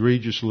so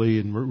egregiously,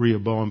 and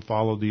Rehoboam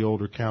followed the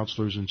older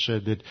counselors and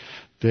said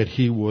that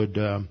he would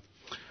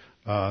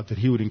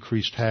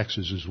increase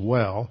taxes as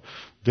well.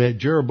 That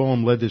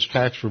Jeroboam led this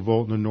tax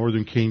revolt in the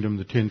northern kingdom.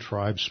 The 10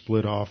 tribes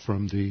split off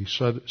from the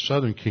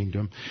southern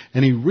kingdom,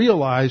 and he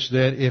realized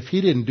that if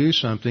he didn't do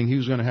something, he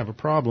was going to have a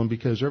problem,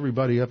 because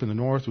everybody up in the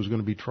north was going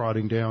to be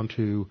trotting down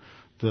to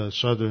the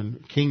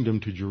southern kingdom,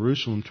 to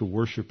Jerusalem, to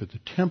worship at the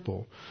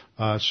temple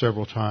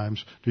several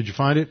times. Did you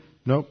find it?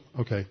 Nope?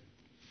 Okay.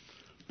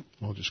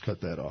 I'll just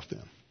cut that off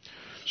then.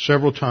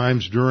 Several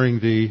times during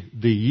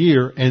the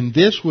year, and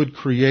this would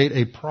create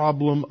a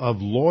problem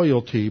of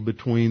loyalty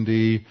between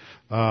the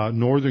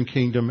northern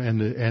kingdom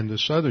and the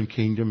southern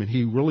kingdom, and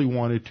he really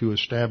wanted to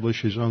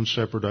establish his own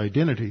separate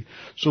identity.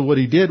 So what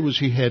he did was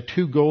he had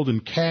 2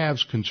 golden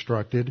calves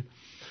constructed.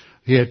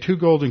 He had two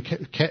golden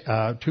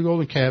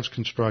calves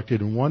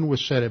constructed, and one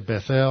was set at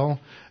Bethel,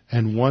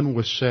 and one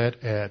was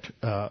set at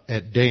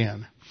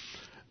Dan.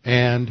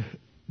 And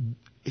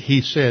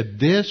he said,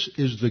 "This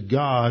is the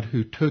God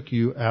who took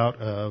you out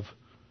of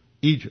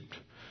Egypt."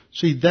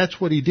 See,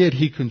 that's what he did.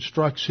 He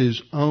constructs his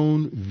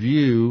own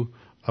view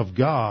of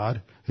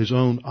God, his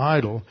own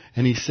idol,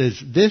 and he says,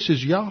 "This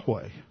is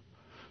Yahweh."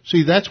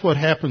 See, that's what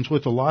happens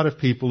with a lot of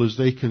people, is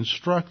they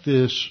construct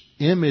this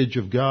image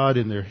of God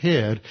in their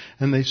head,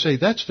 and they say,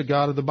 that's the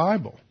God of the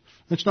Bible.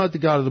 It's not the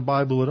God of the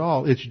Bible at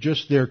all. It's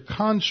just their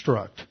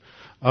construct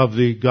of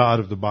the God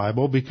of the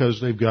Bible,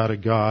 because they've got a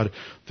God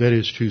that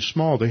is too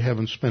small. They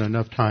haven't spent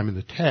enough time in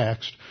the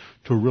text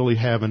to really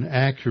have an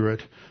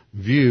accurate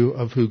view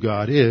of who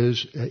God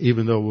is.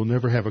 Even though we'll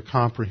never have a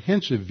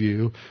comprehensive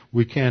view,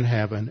 we can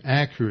have an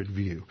accurate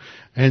view.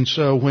 And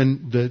so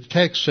when the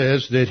text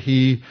says that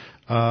he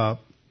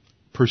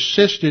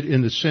persisted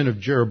in the sin of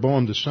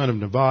Jeroboam, the son of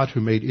Nebat, who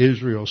made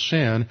Israel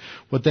sin,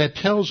 what that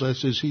tells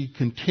us is he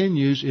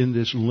continues in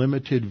this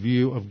limited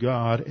view of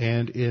God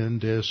and in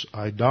this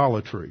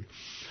idolatry.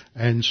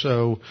 And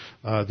so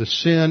the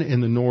sin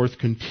in the north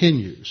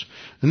continues.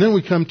 And then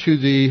we come to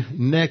the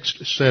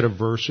next set of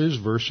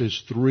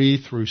verses 3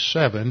 through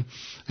 7,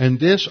 and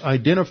this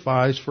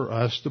identifies for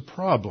us the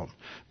problem.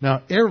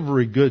 Now,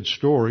 every good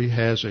story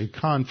has a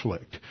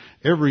conflict.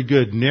 Every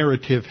good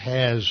narrative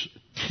has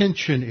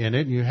tension in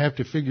it, and you have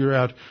to figure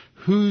out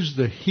who's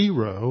the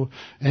hero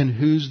and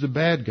who's the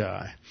bad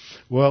guy.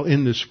 Well,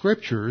 in the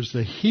Scriptures,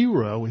 the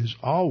hero is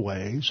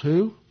always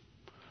who?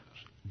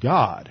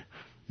 God.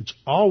 It's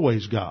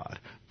always God.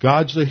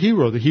 God's the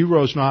hero. The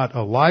hero is not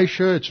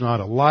Elisha, it's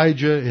not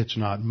Elijah, it's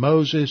not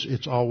Moses,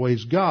 it's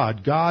always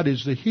God. God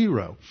is the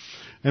hero.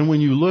 And when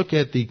you look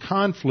at the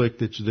conflict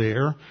that's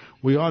there,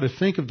 we ought to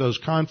think of those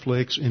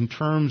conflicts in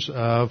terms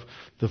of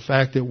the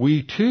fact that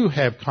we too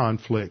have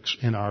conflicts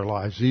in our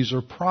lives. These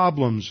are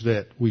problems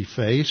that we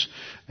face,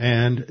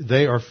 and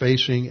they are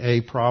facing a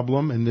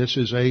problem, and this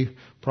is a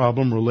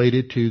problem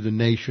related to the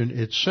nation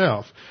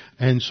itself.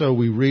 And so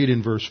we read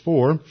in verse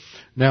 4,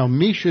 "Now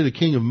Mesha, the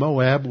king of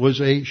Moab, was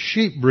a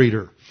sheep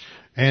breeder,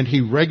 and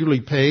he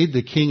regularly paid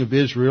the king of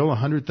Israel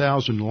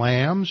 100,000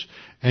 lambs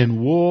and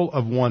wool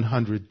of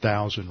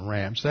 100,000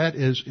 rams." That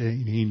is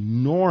an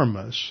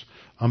enormous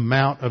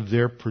amount of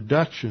their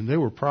production. They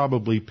were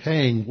probably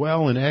paying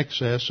well in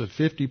excess of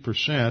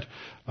 50%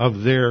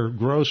 of their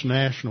gross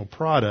national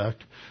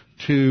product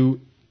to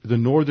the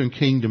northern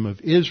kingdom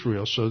of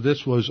Israel. So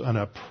this was an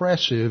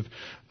oppressive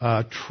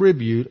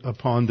tribute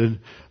upon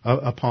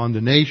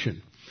the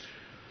nation.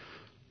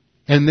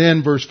 And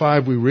then verse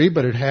 5 we read,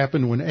 "But it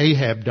happened when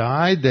Ahab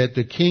died that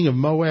the king of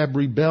Moab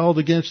rebelled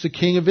against the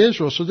king of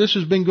Israel." So this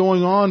has been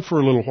going on for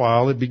a little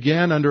while. It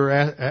began under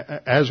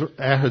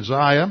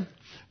Ahaziah,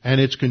 and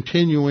it's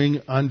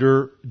continuing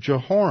under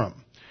Jehoram.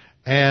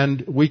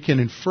 And we can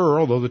infer,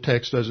 although the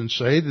text doesn't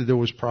say, that there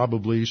was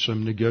probably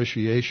some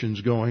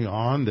negotiations going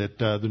on, that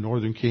the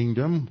northern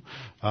kingdom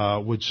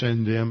would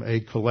send them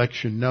a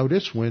collection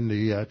notice when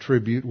the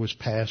tribute was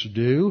past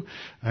due,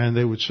 and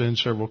they would send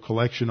several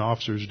collection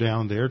officers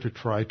down there to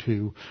try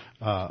to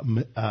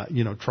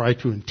try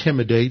to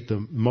intimidate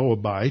the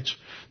Moabites,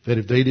 that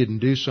if they didn't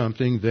do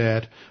something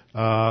that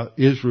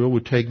Israel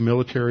would take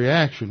military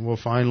action. Well,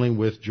 finally,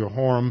 with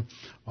Jehoram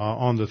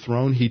on the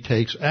throne, he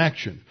takes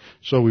action.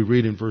 So we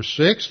read in verse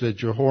 6 that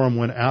Jehoram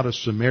went out of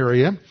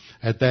Samaria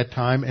at that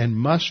time and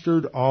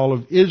mustered all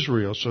of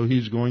Israel. So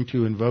he's going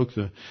to invoke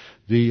the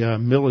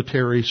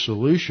military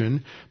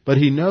solution, but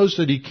he knows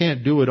that he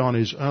can't do it on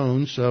his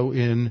own. So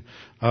in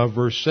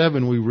verse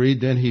 7 we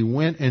read, then he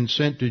went and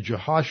sent to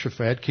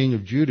Jehoshaphat, king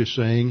of Judah,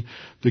 saying,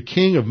 the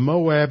king of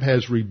Moab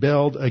has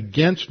rebelled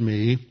against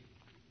me.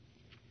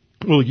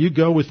 Will you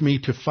go with me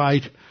to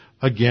fight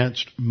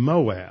against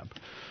Moab?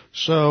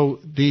 So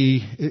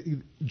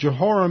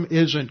Jehoram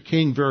isn't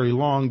king very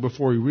long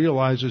before he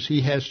realizes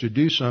he has to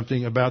do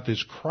something about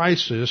this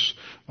crisis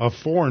of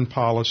foreign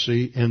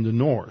policy in the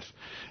north,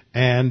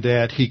 and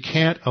that he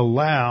can't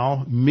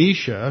allow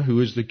Mesha,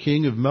 who is the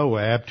king of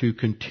Moab, to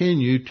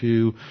continue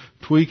to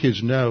tweak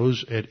his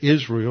nose at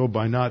Israel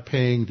by not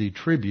paying the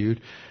tribute,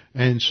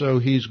 and so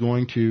he's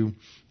going to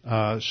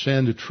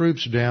send the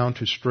troops down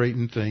to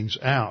straighten things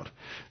out.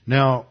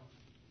 Now,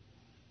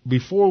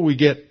 before we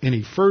get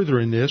any further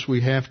in this,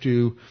 we have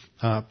to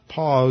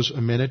pause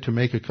a minute to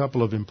make a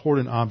couple of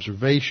important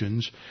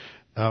observations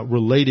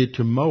related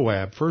to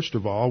Moab. First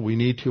of all, we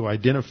need to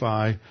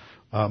identify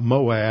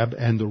Moab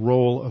and the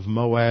role of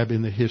Moab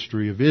in the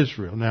history of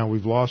Israel. Now,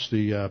 we've lost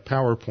the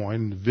PowerPoint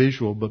and the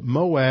visual, but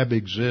Moab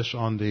exists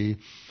on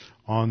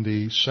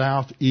the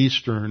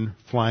southeastern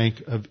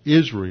flank of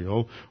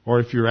Israel, or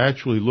if you're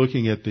actually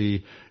looking at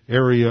the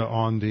area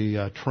on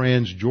the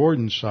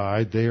Transjordan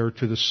side, they are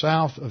to the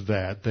south of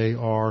that. They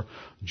are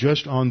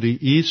just on the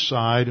east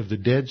side of the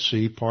Dead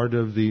Sea, part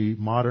of the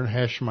modern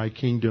Hashemite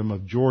kingdom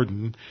of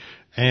Jordan,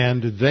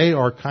 and they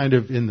are kind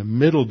of in the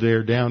middle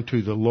there down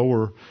to the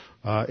lower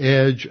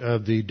edge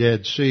of the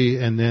Dead Sea,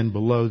 and then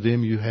below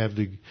them you have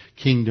the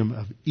kingdom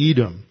of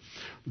Edom.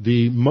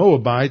 The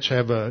Moabites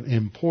have an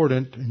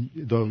important,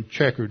 though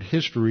checkered,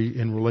 history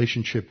in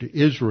relationship to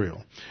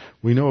Israel.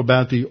 We know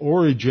about the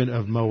origin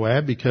of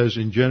Moab because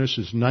in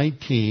Genesis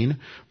 19,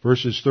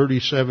 verses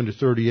 37 to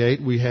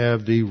 38, we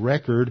have the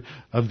record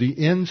of the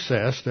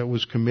incest that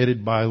was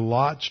committed by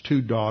Lot's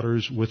two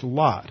daughters with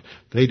Lot.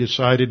 They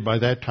decided by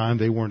that time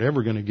they weren't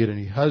ever going to get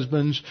any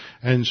husbands,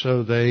 and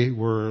so they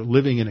were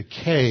living in a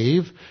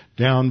cave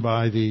down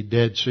by the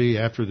Dead Sea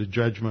after the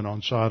judgment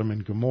on Sodom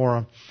and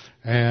Gomorrah.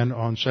 And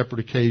on separate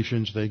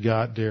occasions they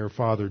got their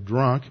father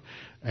drunk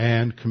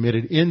and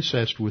committed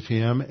incest with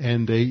him,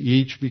 and they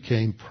each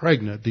became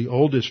pregnant. The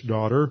oldest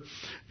daughter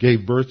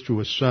gave birth to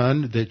a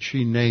son that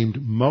she named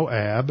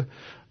Moab,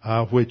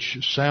 which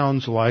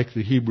sounds like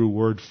the Hebrew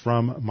word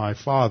from my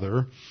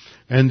father.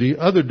 And the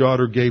other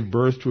daughter gave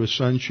birth to a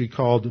son she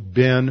called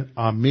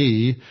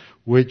Ben-Ami,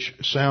 which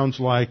sounds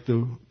like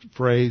the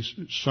phrase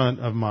son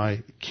of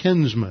my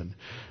kinsman.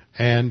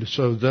 And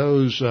so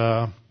those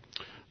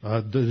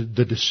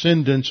the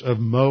descendants of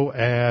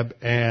Moab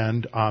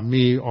and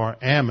Ami or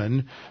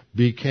Ammon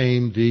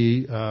became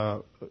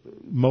the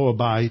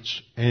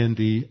Moabites and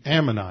the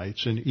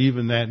Ammonites, and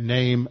even that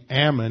name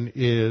Ammon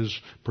is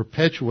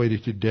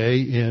perpetuated today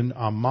in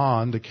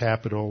Amman, the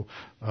capital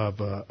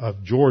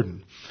of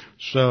Jordan.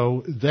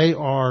 So they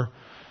are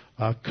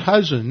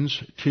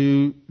cousins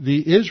to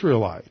the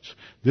Israelites.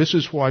 This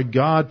is why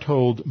God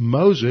told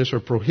Moses,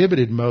 or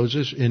prohibited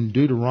Moses in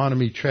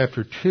Deuteronomy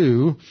chapter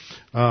 2,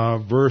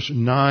 verse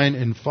 9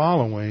 and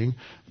following,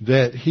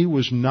 that he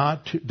was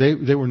not to,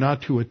 they were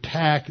not to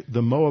attack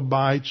the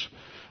Moabites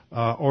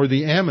or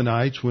the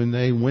Ammonites when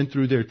they went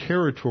through their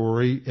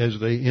territory as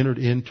they entered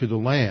into the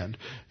land.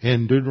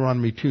 In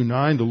Deuteronomy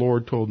 2:9, the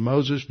Lord told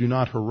Moses, do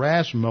not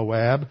harass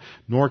Moab,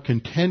 nor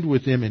contend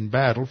with them in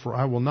battle, for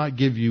I will not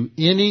give you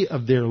any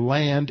of their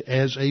land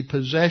as a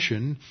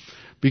possession,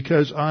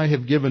 because I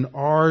have given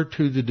Ar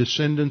to the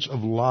descendants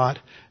of Lot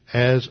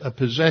as a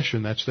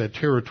possession. That's that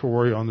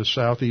territory on the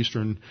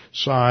southeastern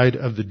side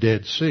of the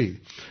Dead Sea.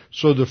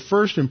 So the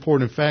first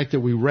important fact that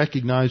we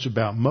recognize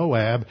about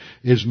Moab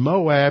is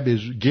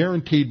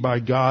guaranteed by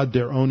God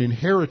their own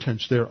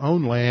inheritance, their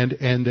own land,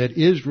 and that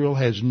Israel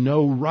has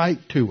no right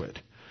to it.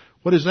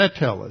 What does that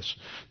tell us?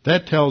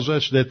 That tells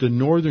us that the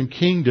northern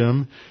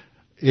kingdom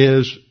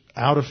is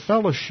out of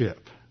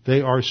fellowship.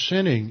 They are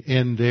sinning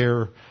in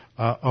their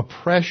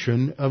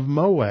oppression of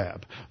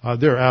Moab.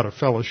 They're out of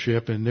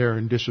fellowship and they're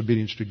in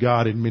disobedience to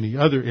God in many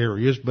other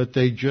areas, but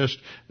they just,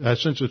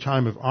 since the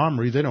time of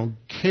Omri, they don't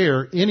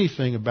care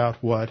anything about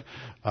what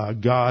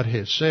God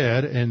has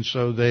said, and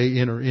so they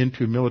enter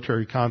into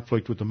military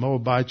conflict with the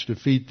Moabites,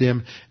 defeat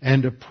them,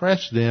 and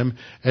oppress them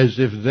as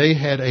if they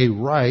had a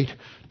right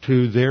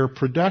to their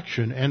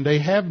production, and they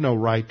have no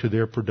right to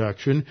their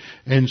production.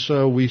 And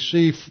so we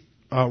see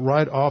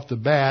right off the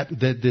bat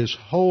that this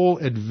whole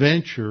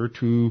adventure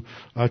to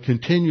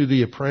continue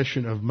the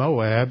oppression of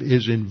Moab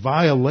is in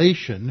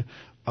violation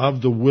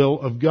of the will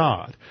of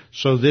God.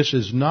 So this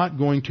is not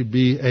going to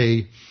be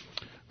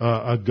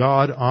a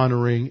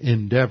God-honoring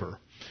endeavor.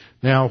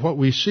 Now, what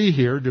we see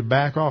here, to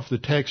back off the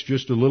text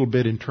just a little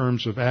bit in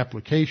terms of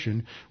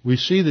application, we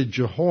see that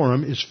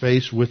Jehoram is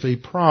faced with a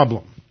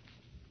problem.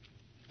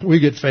 We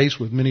get faced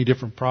with many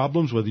different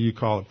problems, whether you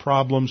call it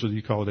problems, whether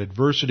you call it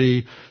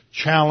adversity,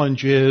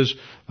 challenges,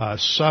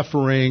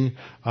 suffering,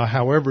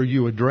 however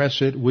you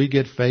address it. We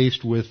get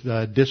faced with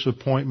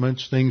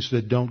disappointments, things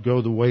that don't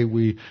go the way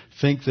we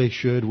think they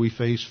should. We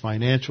face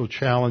financial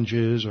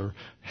challenges or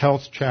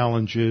health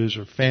challenges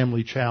or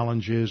family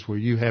challenges where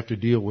you have to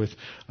deal with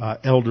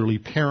elderly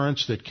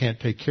parents that can't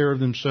take care of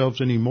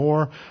themselves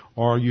anymore,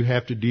 or you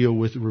have to deal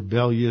with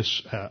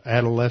rebellious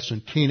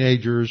adolescent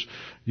teenagers.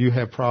 You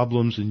have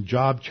problems in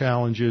job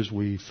challenges.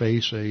 We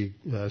face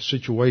a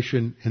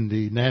situation in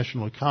the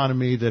national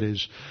economy that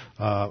is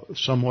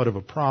somewhat of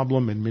a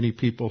problem, and many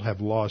people have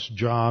lost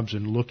jobs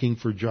and looking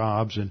for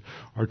jobs and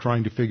are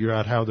trying to figure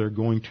out how they're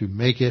going to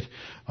make it.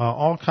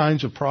 All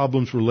kinds of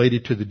problems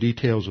related to the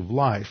details of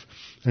life.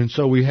 And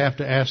so we have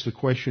to ask the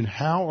question,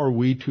 how are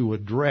we to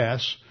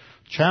address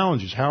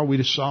challenges? How are we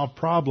to solve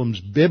problems,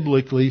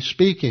 biblically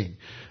speaking?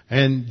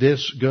 And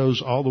this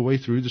goes all the way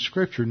through the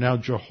Scripture. Now,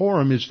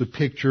 Jehoram is the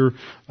picture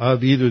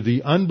of either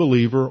the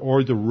unbeliever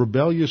or the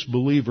rebellious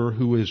believer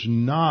who is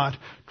not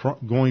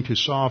going to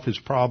solve his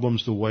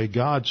problems the way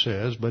God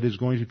says, but is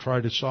going to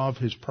try to solve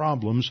his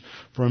problems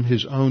from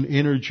his own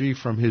energy,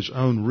 from his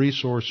own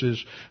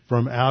resources,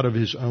 from out of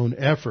his own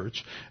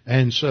efforts.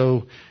 And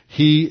so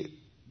he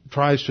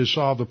tries to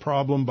solve the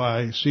problem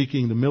by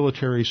seeking the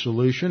military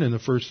solution, and the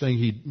first thing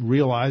he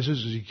realizes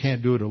is he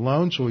can't do it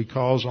alone, so he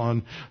calls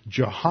on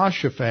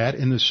Jehoshaphat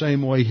in the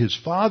same way his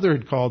father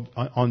had called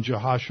on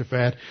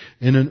Jehoshaphat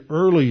in an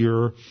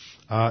earlier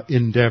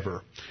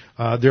endeavor.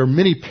 There are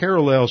many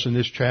parallels in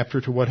this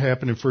chapter to what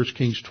happened in 1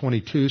 Kings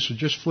 22, so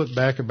just flip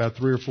back about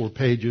 3 or 4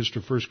 pages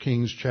to 1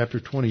 Kings chapter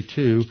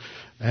 22,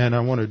 and I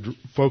want to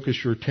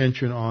focus your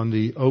attention on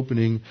the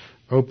opening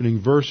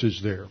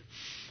verses there.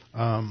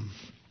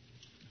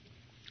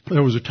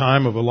 There was a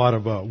time of a lot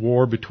of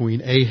war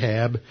between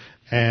Ahab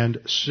and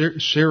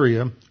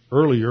Syria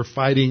earlier,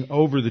 fighting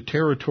over the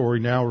territory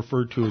now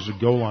referred to as the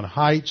Golan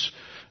Heights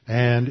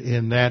and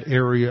in that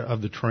area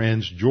of the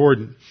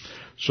Transjordan.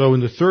 So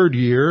in the third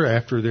year,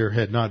 after there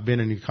had not been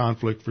any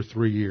conflict for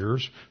 3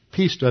 years,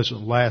 peace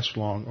doesn't last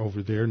long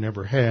over there,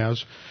 never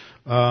has.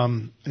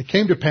 It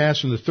came to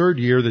pass in the third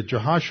year that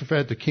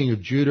Jehoshaphat, the king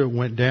of Judah,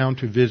 went down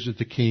to visit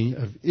the king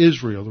of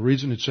Israel. The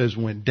reason it says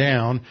went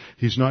down,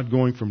 he's not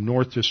going from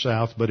north to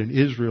south, but in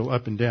Israel,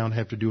 up and down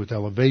have to do with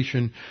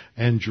elevation,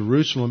 and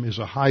Jerusalem is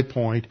a high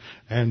point,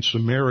 and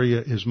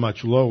Samaria is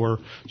much lower.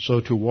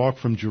 So to walk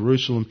from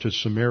Jerusalem to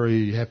Samaria,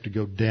 you have to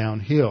go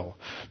downhill,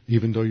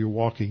 even though you're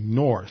walking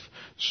north.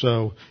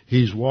 So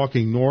he's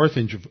walking north,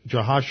 and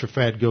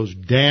Jehoshaphat goes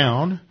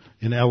down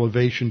in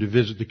elevation to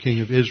visit the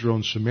king of Israel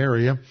in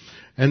Samaria.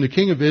 And the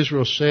king of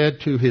Israel said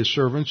to his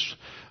servants,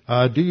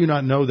 do you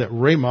not know that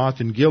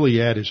Ramoth in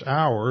Gilead is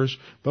ours,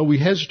 but we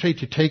hesitate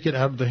to take it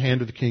out of the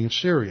hand of the king of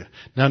Syria?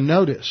 Now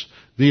notice,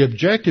 the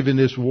objective in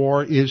this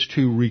war is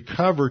to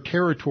recover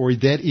territory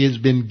that has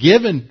been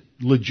given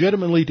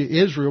legitimately to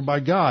Israel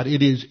by God.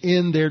 It is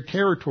in their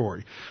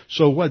territory.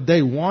 So what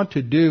they want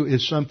to do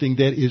is something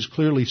that is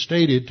clearly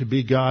stated to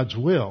be God's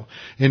will.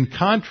 In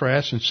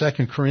contrast, in 2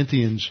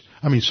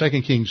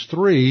 Kings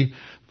 3,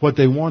 what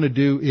they want to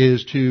do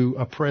is to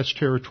oppress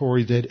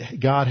territory that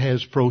God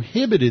has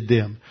prohibited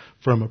them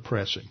from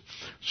oppressing.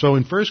 So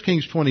in 1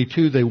 Kings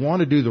 22, they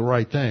want to do the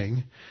right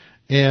thing.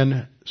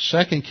 In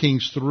 2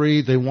 Kings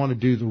 3, they want to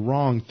do the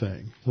wrong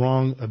thing,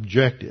 wrong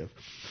objective.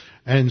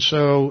 And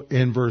so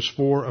in verse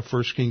 4 of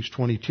 1 Kings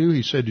 22,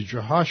 he said to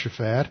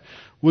Jehoshaphat,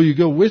 will you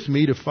go with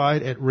me to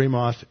fight at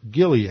Ramoth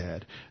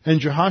Gilead? And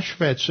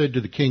Jehoshaphat said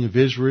to the king of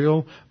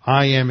Israel,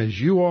 I am as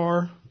you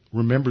are.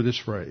 Remember this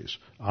phrase.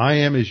 I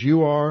am as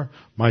you are.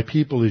 My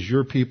people as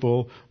your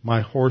people. My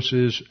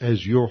horses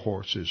as your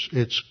horses.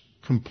 It's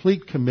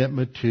complete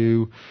commitment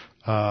to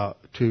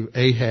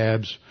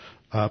Ahab's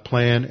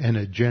plan and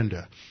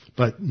agenda.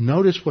 But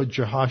notice what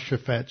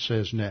Jehoshaphat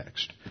says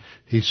next.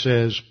 He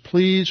says,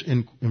 please,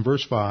 in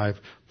verse 5,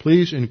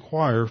 please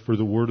inquire for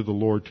the word of the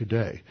Lord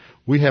today.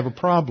 We have a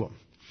problem.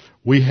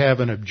 We have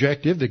an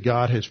objective that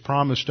God has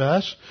promised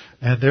us,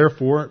 and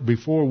therefore,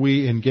 before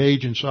we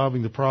engage in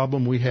solving the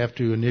problem, we have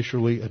to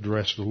initially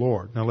address the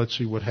Lord. Now let's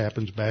see what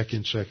happens back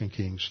in 2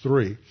 Kings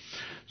 3.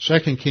 2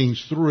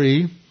 Kings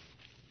 3,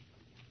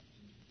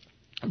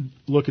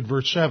 look at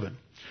verse 7.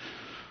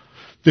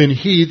 Then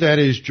he, that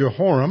is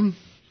Jehoram,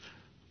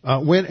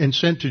 went and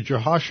sent to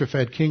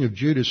Jehoshaphat, king of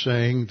Judah,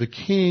 saying, the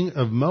king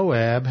of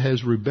Moab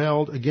has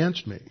rebelled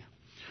against me.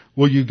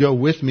 Will you go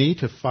with me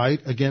to fight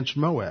against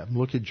Moab?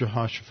 Look at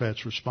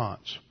Jehoshaphat's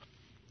response.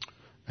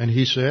 And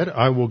he said,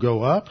 I will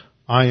go up.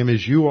 I am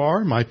as you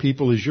are. My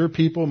people is your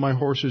people. My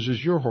horses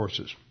is your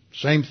horses.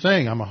 Same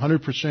thing. I'm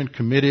 100%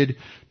 committed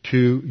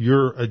to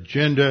your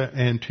agenda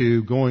and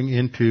to going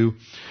into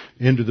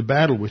the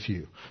battle with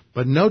you.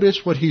 But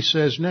notice what he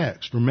says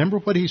next. Remember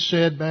what he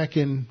said back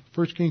in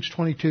 1 Kings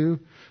 22?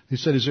 He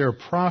said, is there a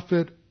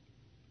prophet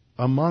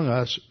among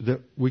us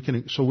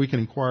so we can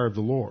inquire of the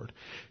Lord.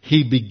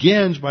 He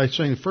begins by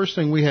saying the first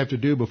thing we have to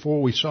do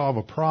before we solve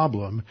a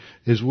problem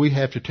is we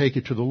have to take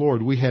it to the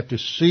Lord. We have to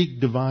seek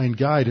divine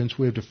guidance.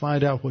 We have to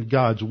find out what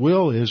God's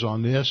will is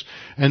on this.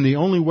 And the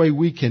only way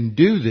we can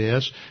do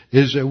this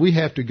is that we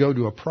have to go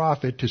to a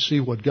prophet to see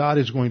what God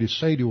is going to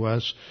say to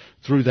us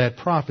through that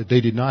prophet.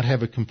 They did not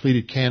have a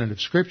completed canon of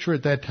Scripture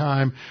at that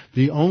time.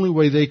 The only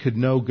way they could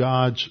know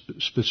God's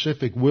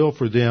specific will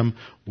for them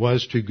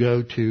was to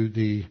go to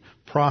the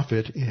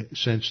prophet,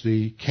 since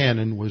the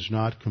canon was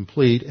not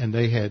complete and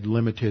they had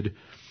limited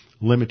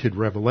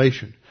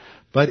revelation.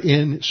 But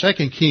in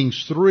 2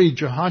 Kings 3,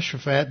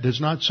 Jehoshaphat does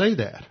not say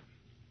that.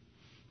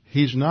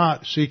 He's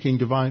not seeking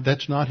divine,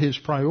 that's not his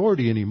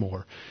priority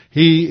anymore.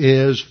 He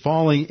is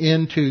falling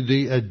into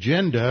the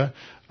agenda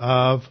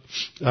of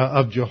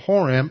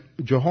Jehoram,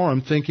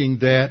 thinking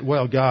that,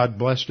 well, God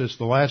blessed us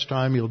the last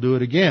time, He'll do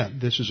it again.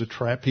 This is a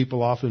trap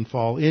people often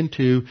fall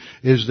into,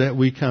 is that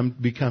we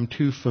become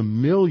too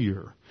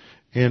familiar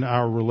in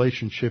our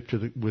relationship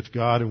with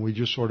God, and we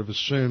just sort of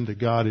assume that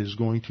God is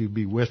going to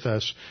be with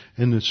us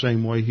in the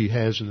same way He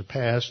has in the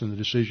past, and the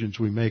decisions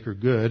we make are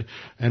good,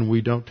 and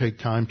we don't take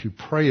time to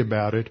pray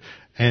about it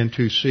and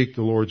to seek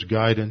the Lord's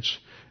guidance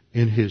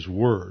in His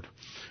Word.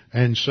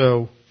 And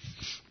so,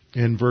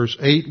 in verse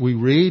 8 we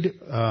read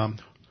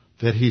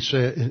that he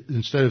said,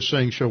 instead of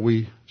saying, shall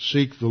we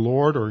seek the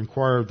Lord or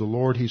inquire of the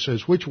Lord, he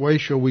says, which way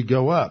shall we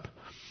go up?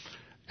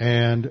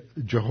 And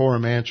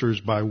Jehoram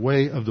answers, by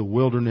way of the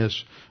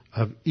wilderness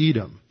of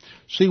Edom.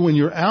 See, when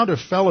you're out of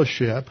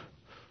fellowship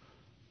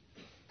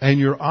and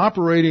you're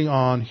operating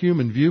on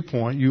human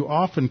viewpoint, you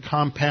often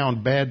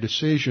compound bad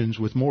decisions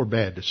with more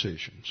bad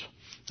decisions.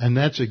 And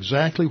that's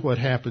exactly what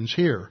happens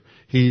here.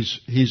 He's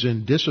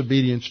in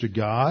disobedience to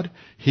God.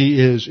 He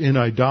is in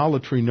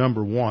idolatry,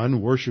 number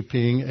one,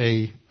 worshiping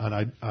a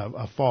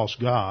false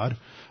god.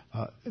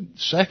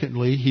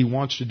 Secondly, he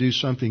wants to do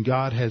something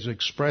God has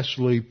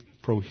expressly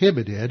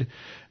prohibited.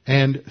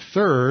 And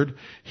third,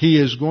 he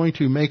is going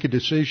to make a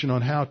decision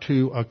on how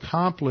to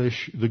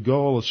accomplish the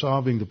goal of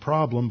solving the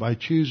problem by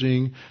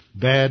choosing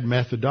bad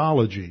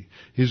methodology.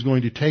 He's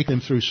going to take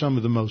them through some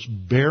of the most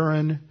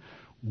barren,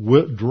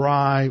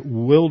 dry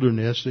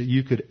wilderness that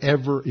you could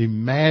ever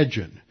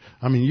imagine.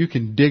 I mean, you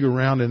can dig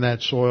around in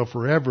that soil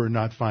forever and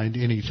not find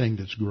anything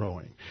that's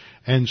growing.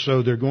 And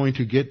so they're going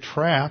to get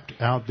trapped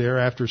out there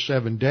after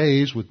 7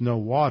 days with no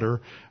water,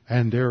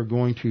 and they're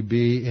going to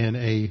be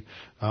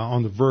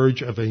on the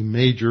verge of a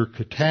major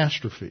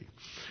catastrophe.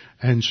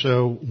 And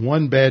so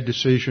one bad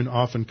decision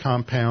often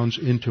compounds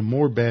into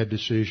more bad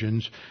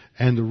decisions,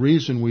 and the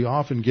reason we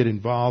often get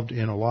involved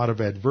in a lot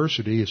of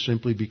adversity is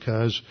simply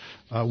because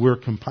we're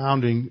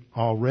compounding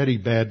already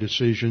bad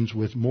decisions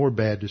with more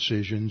bad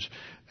decisions,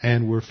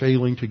 and we're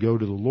failing to go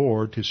to the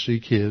Lord to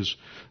seek His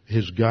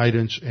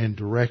guidance and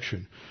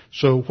direction.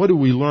 So what do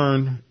we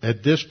learn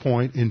at this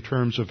point in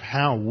terms of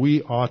how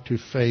we ought to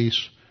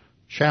face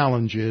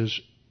challenges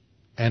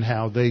and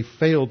how they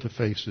failed to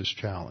face this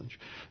challenge?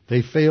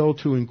 They failed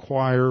to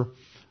inquire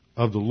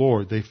of the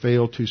Lord. They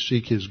failed to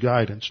seek His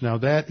guidance. Now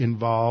that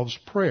involves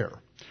prayer.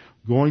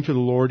 Going to the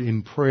Lord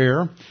in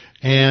prayer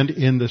and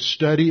in the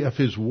study of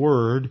His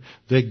Word,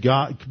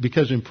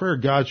 because in prayer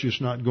God's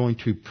just not going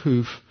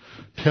to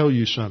tell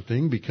you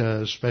something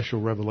because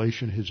special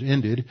revelation has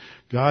ended.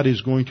 God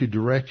is going to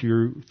direct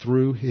you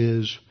through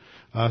His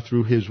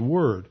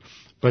Word.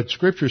 But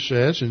Scripture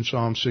says in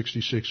Psalm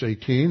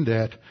 66:18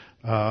 that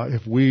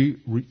if we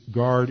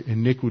regard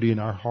iniquity in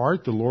our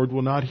heart, the Lord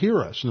will not hear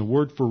us. And the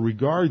word for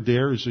regard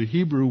there is the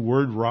Hebrew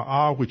word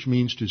ra'ah, which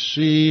means to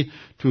see,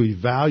 to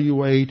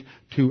evaluate,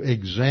 to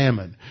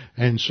examine.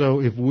 And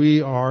so if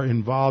we are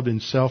involved in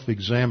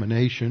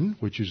self-examination,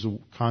 which is the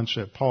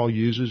concept Paul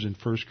uses in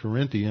 1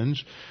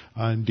 Corinthians,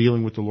 in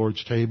dealing with the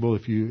Lord's table,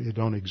 if you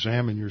don't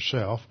examine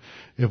yourself,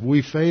 if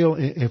we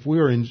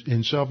are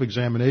in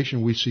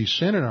self-examination, we see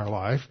sin in our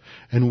life,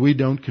 and we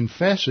don't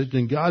confess it,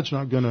 then God's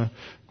not going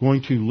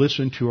to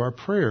listen to our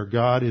prayer.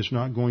 God is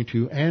not going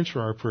to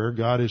answer our prayer.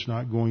 God is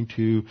not going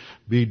to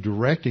be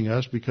directing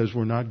us because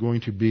we're not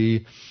going to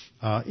be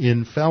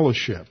in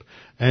fellowship.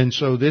 And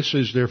so this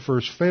is their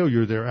first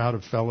failure. They're out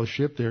of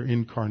fellowship. They're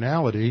in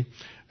carnality.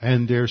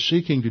 And they're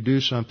seeking to do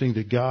something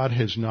that God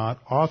has not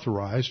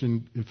authorized.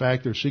 And in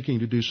fact, they're seeking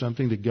to do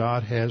something that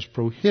God has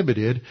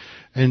prohibited.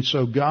 And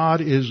so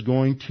God is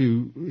going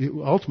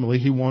to, ultimately,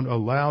 He won't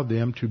allow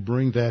them to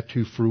bring that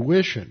to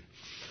fruition.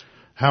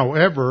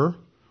 However,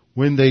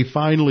 when they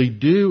finally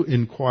do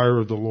inquire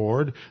of the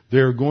Lord,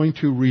 they're going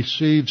to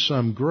receive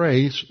some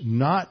grace,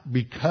 not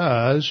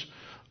because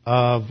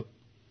of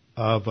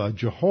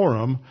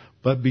Jehoram,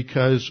 but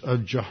because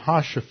of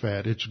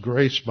Jehoshaphat. It's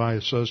grace by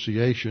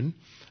association.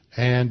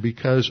 And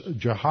because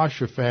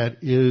Jehoshaphat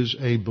is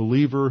a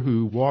believer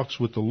who walks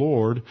with the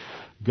Lord,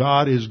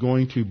 God is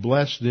going to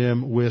bless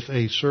them with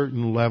a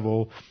certain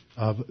level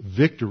of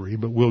victory.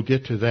 But we'll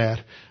get to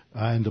that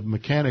and the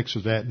mechanics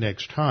of that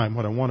next time.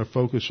 What I want to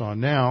focus on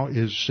now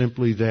is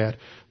simply that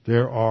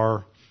there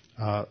are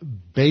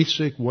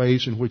basic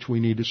ways in which we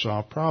need to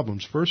solve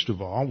problems. First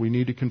of all, we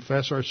need to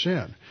confess our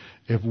sin.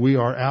 If we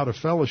are out of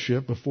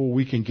fellowship, before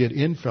we can get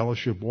in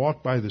fellowship,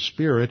 walk by the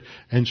Spirit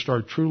and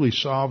start truly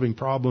solving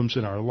problems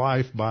in our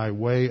life by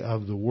way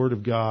of the Word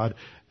of God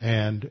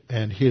and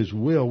His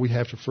will, we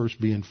have to first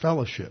be in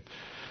fellowship.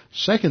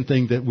 Second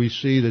thing that we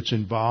see that's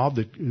involved,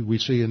 that we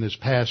see in this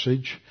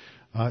passage,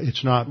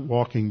 it's not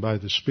walking by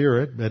the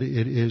Spirit, but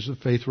it is a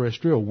faith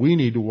rest drill. We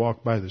need to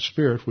walk by the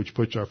Spirit, which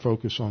puts our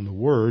focus on the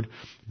Word.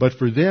 But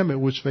for them, it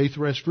was faith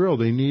rest drill.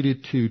 They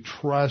needed to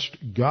trust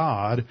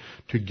God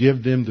to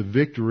give them the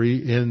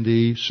victory in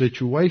the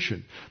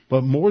situation.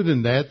 But more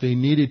than that, they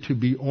needed to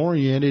be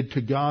oriented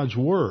to God's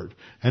Word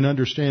and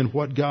understand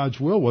what God's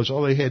will was.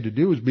 All they had to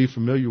do was be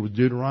familiar with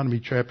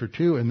Deuteronomy chapter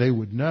 2, and they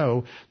would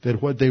know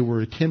that what they were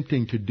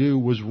attempting to do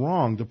was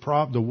wrong.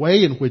 The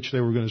way in which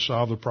they were going to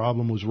solve the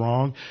problem was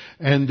wrong,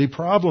 and the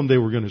problem they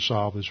were going to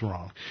solve is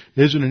wrong.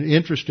 Isn't it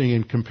interesting,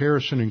 in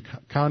comparison and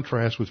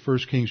contrast with 1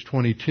 Kings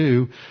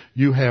 22,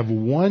 you have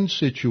one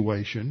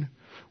situation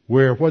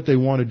where what they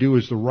want to do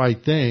is the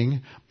right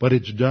thing, but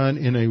it's done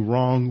in a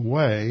wrong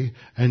way,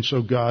 and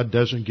so God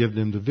doesn't give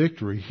them the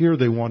victory. Here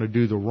they want to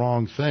do the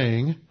wrong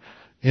thing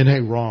in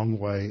a wrong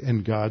way,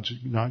 and God's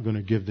not going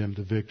to give them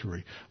the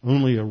victory.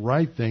 Only a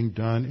right thing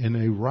done in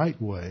a right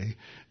way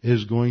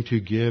is going to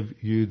give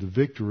you the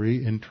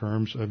victory in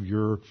terms of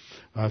your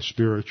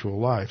spiritual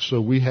life.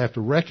 So we have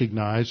to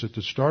recognize that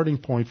the starting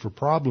point for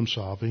problem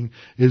solving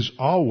is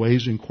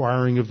always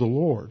inquiring of the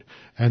Lord.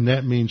 And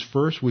that means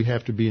first we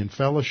have to be in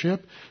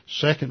fellowship,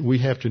 second we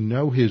have to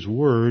know His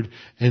Word,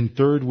 and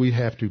third we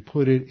have to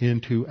put it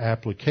into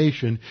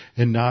application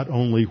in not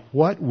only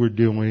what we're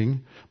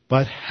doing,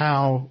 but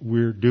how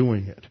we're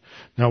doing it.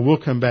 Now we'll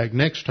come back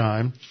next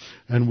time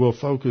and we'll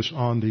focus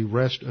on the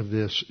rest of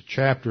this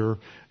chapter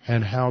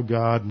and how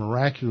God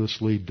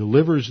miraculously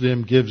delivers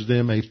them, gives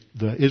them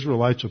the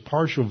Israelites a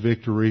partial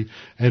victory,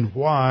 and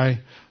why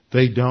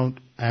they don't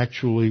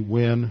actually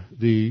win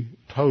the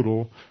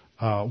total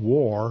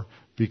war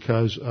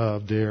because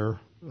of their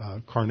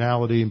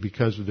carnality and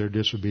because of their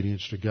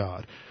disobedience to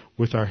God.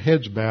 With our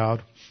heads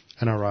bowed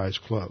and our eyes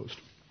closed.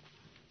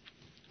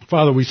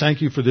 Father, we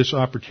thank you for this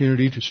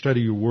opportunity to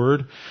study your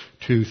Word,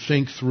 to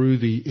think through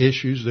the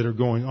issues that are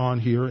going on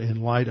here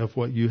in light of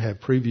what you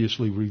have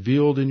previously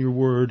revealed in your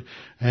Word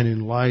and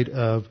in light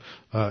of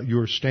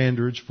your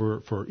standards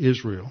for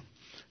Israel.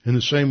 In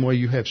the same way,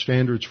 you have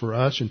standards for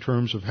us in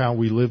terms of how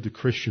we live the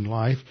Christian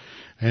life.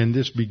 And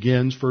this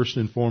begins first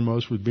and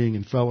foremost with being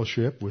in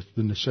fellowship, with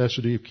the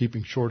necessity of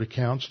keeping short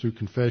accounts through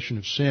confession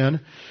of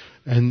sin,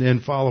 and then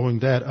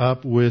following that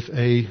up with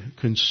a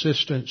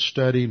consistent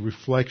study,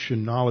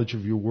 reflection, knowledge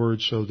of your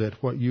word, so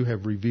that what you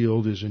have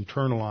revealed is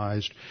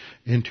internalized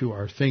into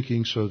our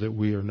thinking, so that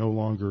we are no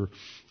longer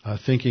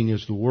thinking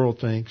as the world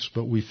thinks,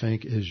 but we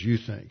think as you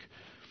think.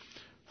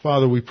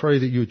 Father, we pray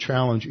that you would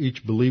challenge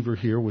each believer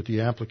here with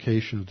the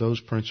application of those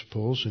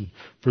principles. And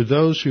for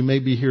those who may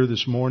be here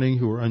this morning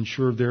who are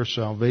unsure of their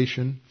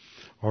salvation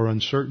or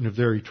uncertain of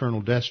their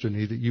eternal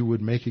destiny, that you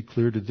would make it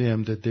clear to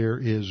them that there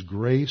is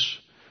grace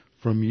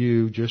from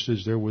you, just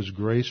as there was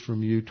grace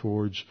from you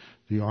towards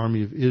the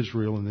army of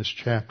Israel in this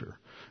chapter.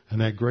 And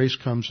that grace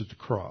comes at the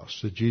cross,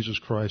 that Jesus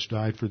Christ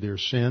died for their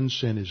sins.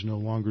 Sin is no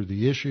longer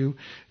the issue.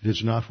 It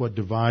is not what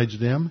divides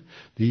them.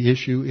 The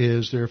issue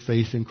is their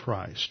faith in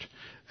Christ,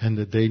 and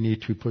that they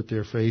need to put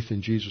their faith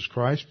in Jesus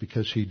Christ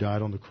because He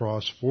died on the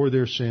cross for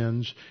their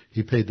sins.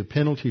 He paid the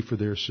penalty for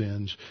their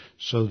sins,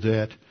 so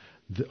that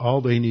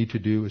all they need to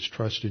do is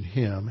trust in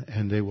Him,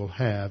 and they will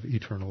have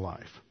eternal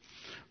life.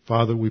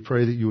 Father, we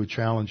pray that you would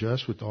challenge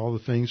us with all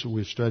the things that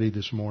we've studied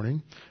this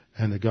morning,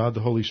 and that God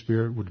the Holy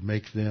Spirit would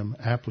make them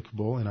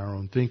applicable in our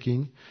own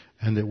thinking,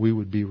 and that we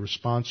would be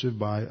responsive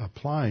by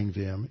applying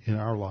them in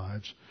our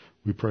lives.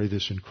 We pray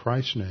this in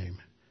Christ's name.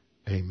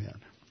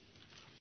 Amen.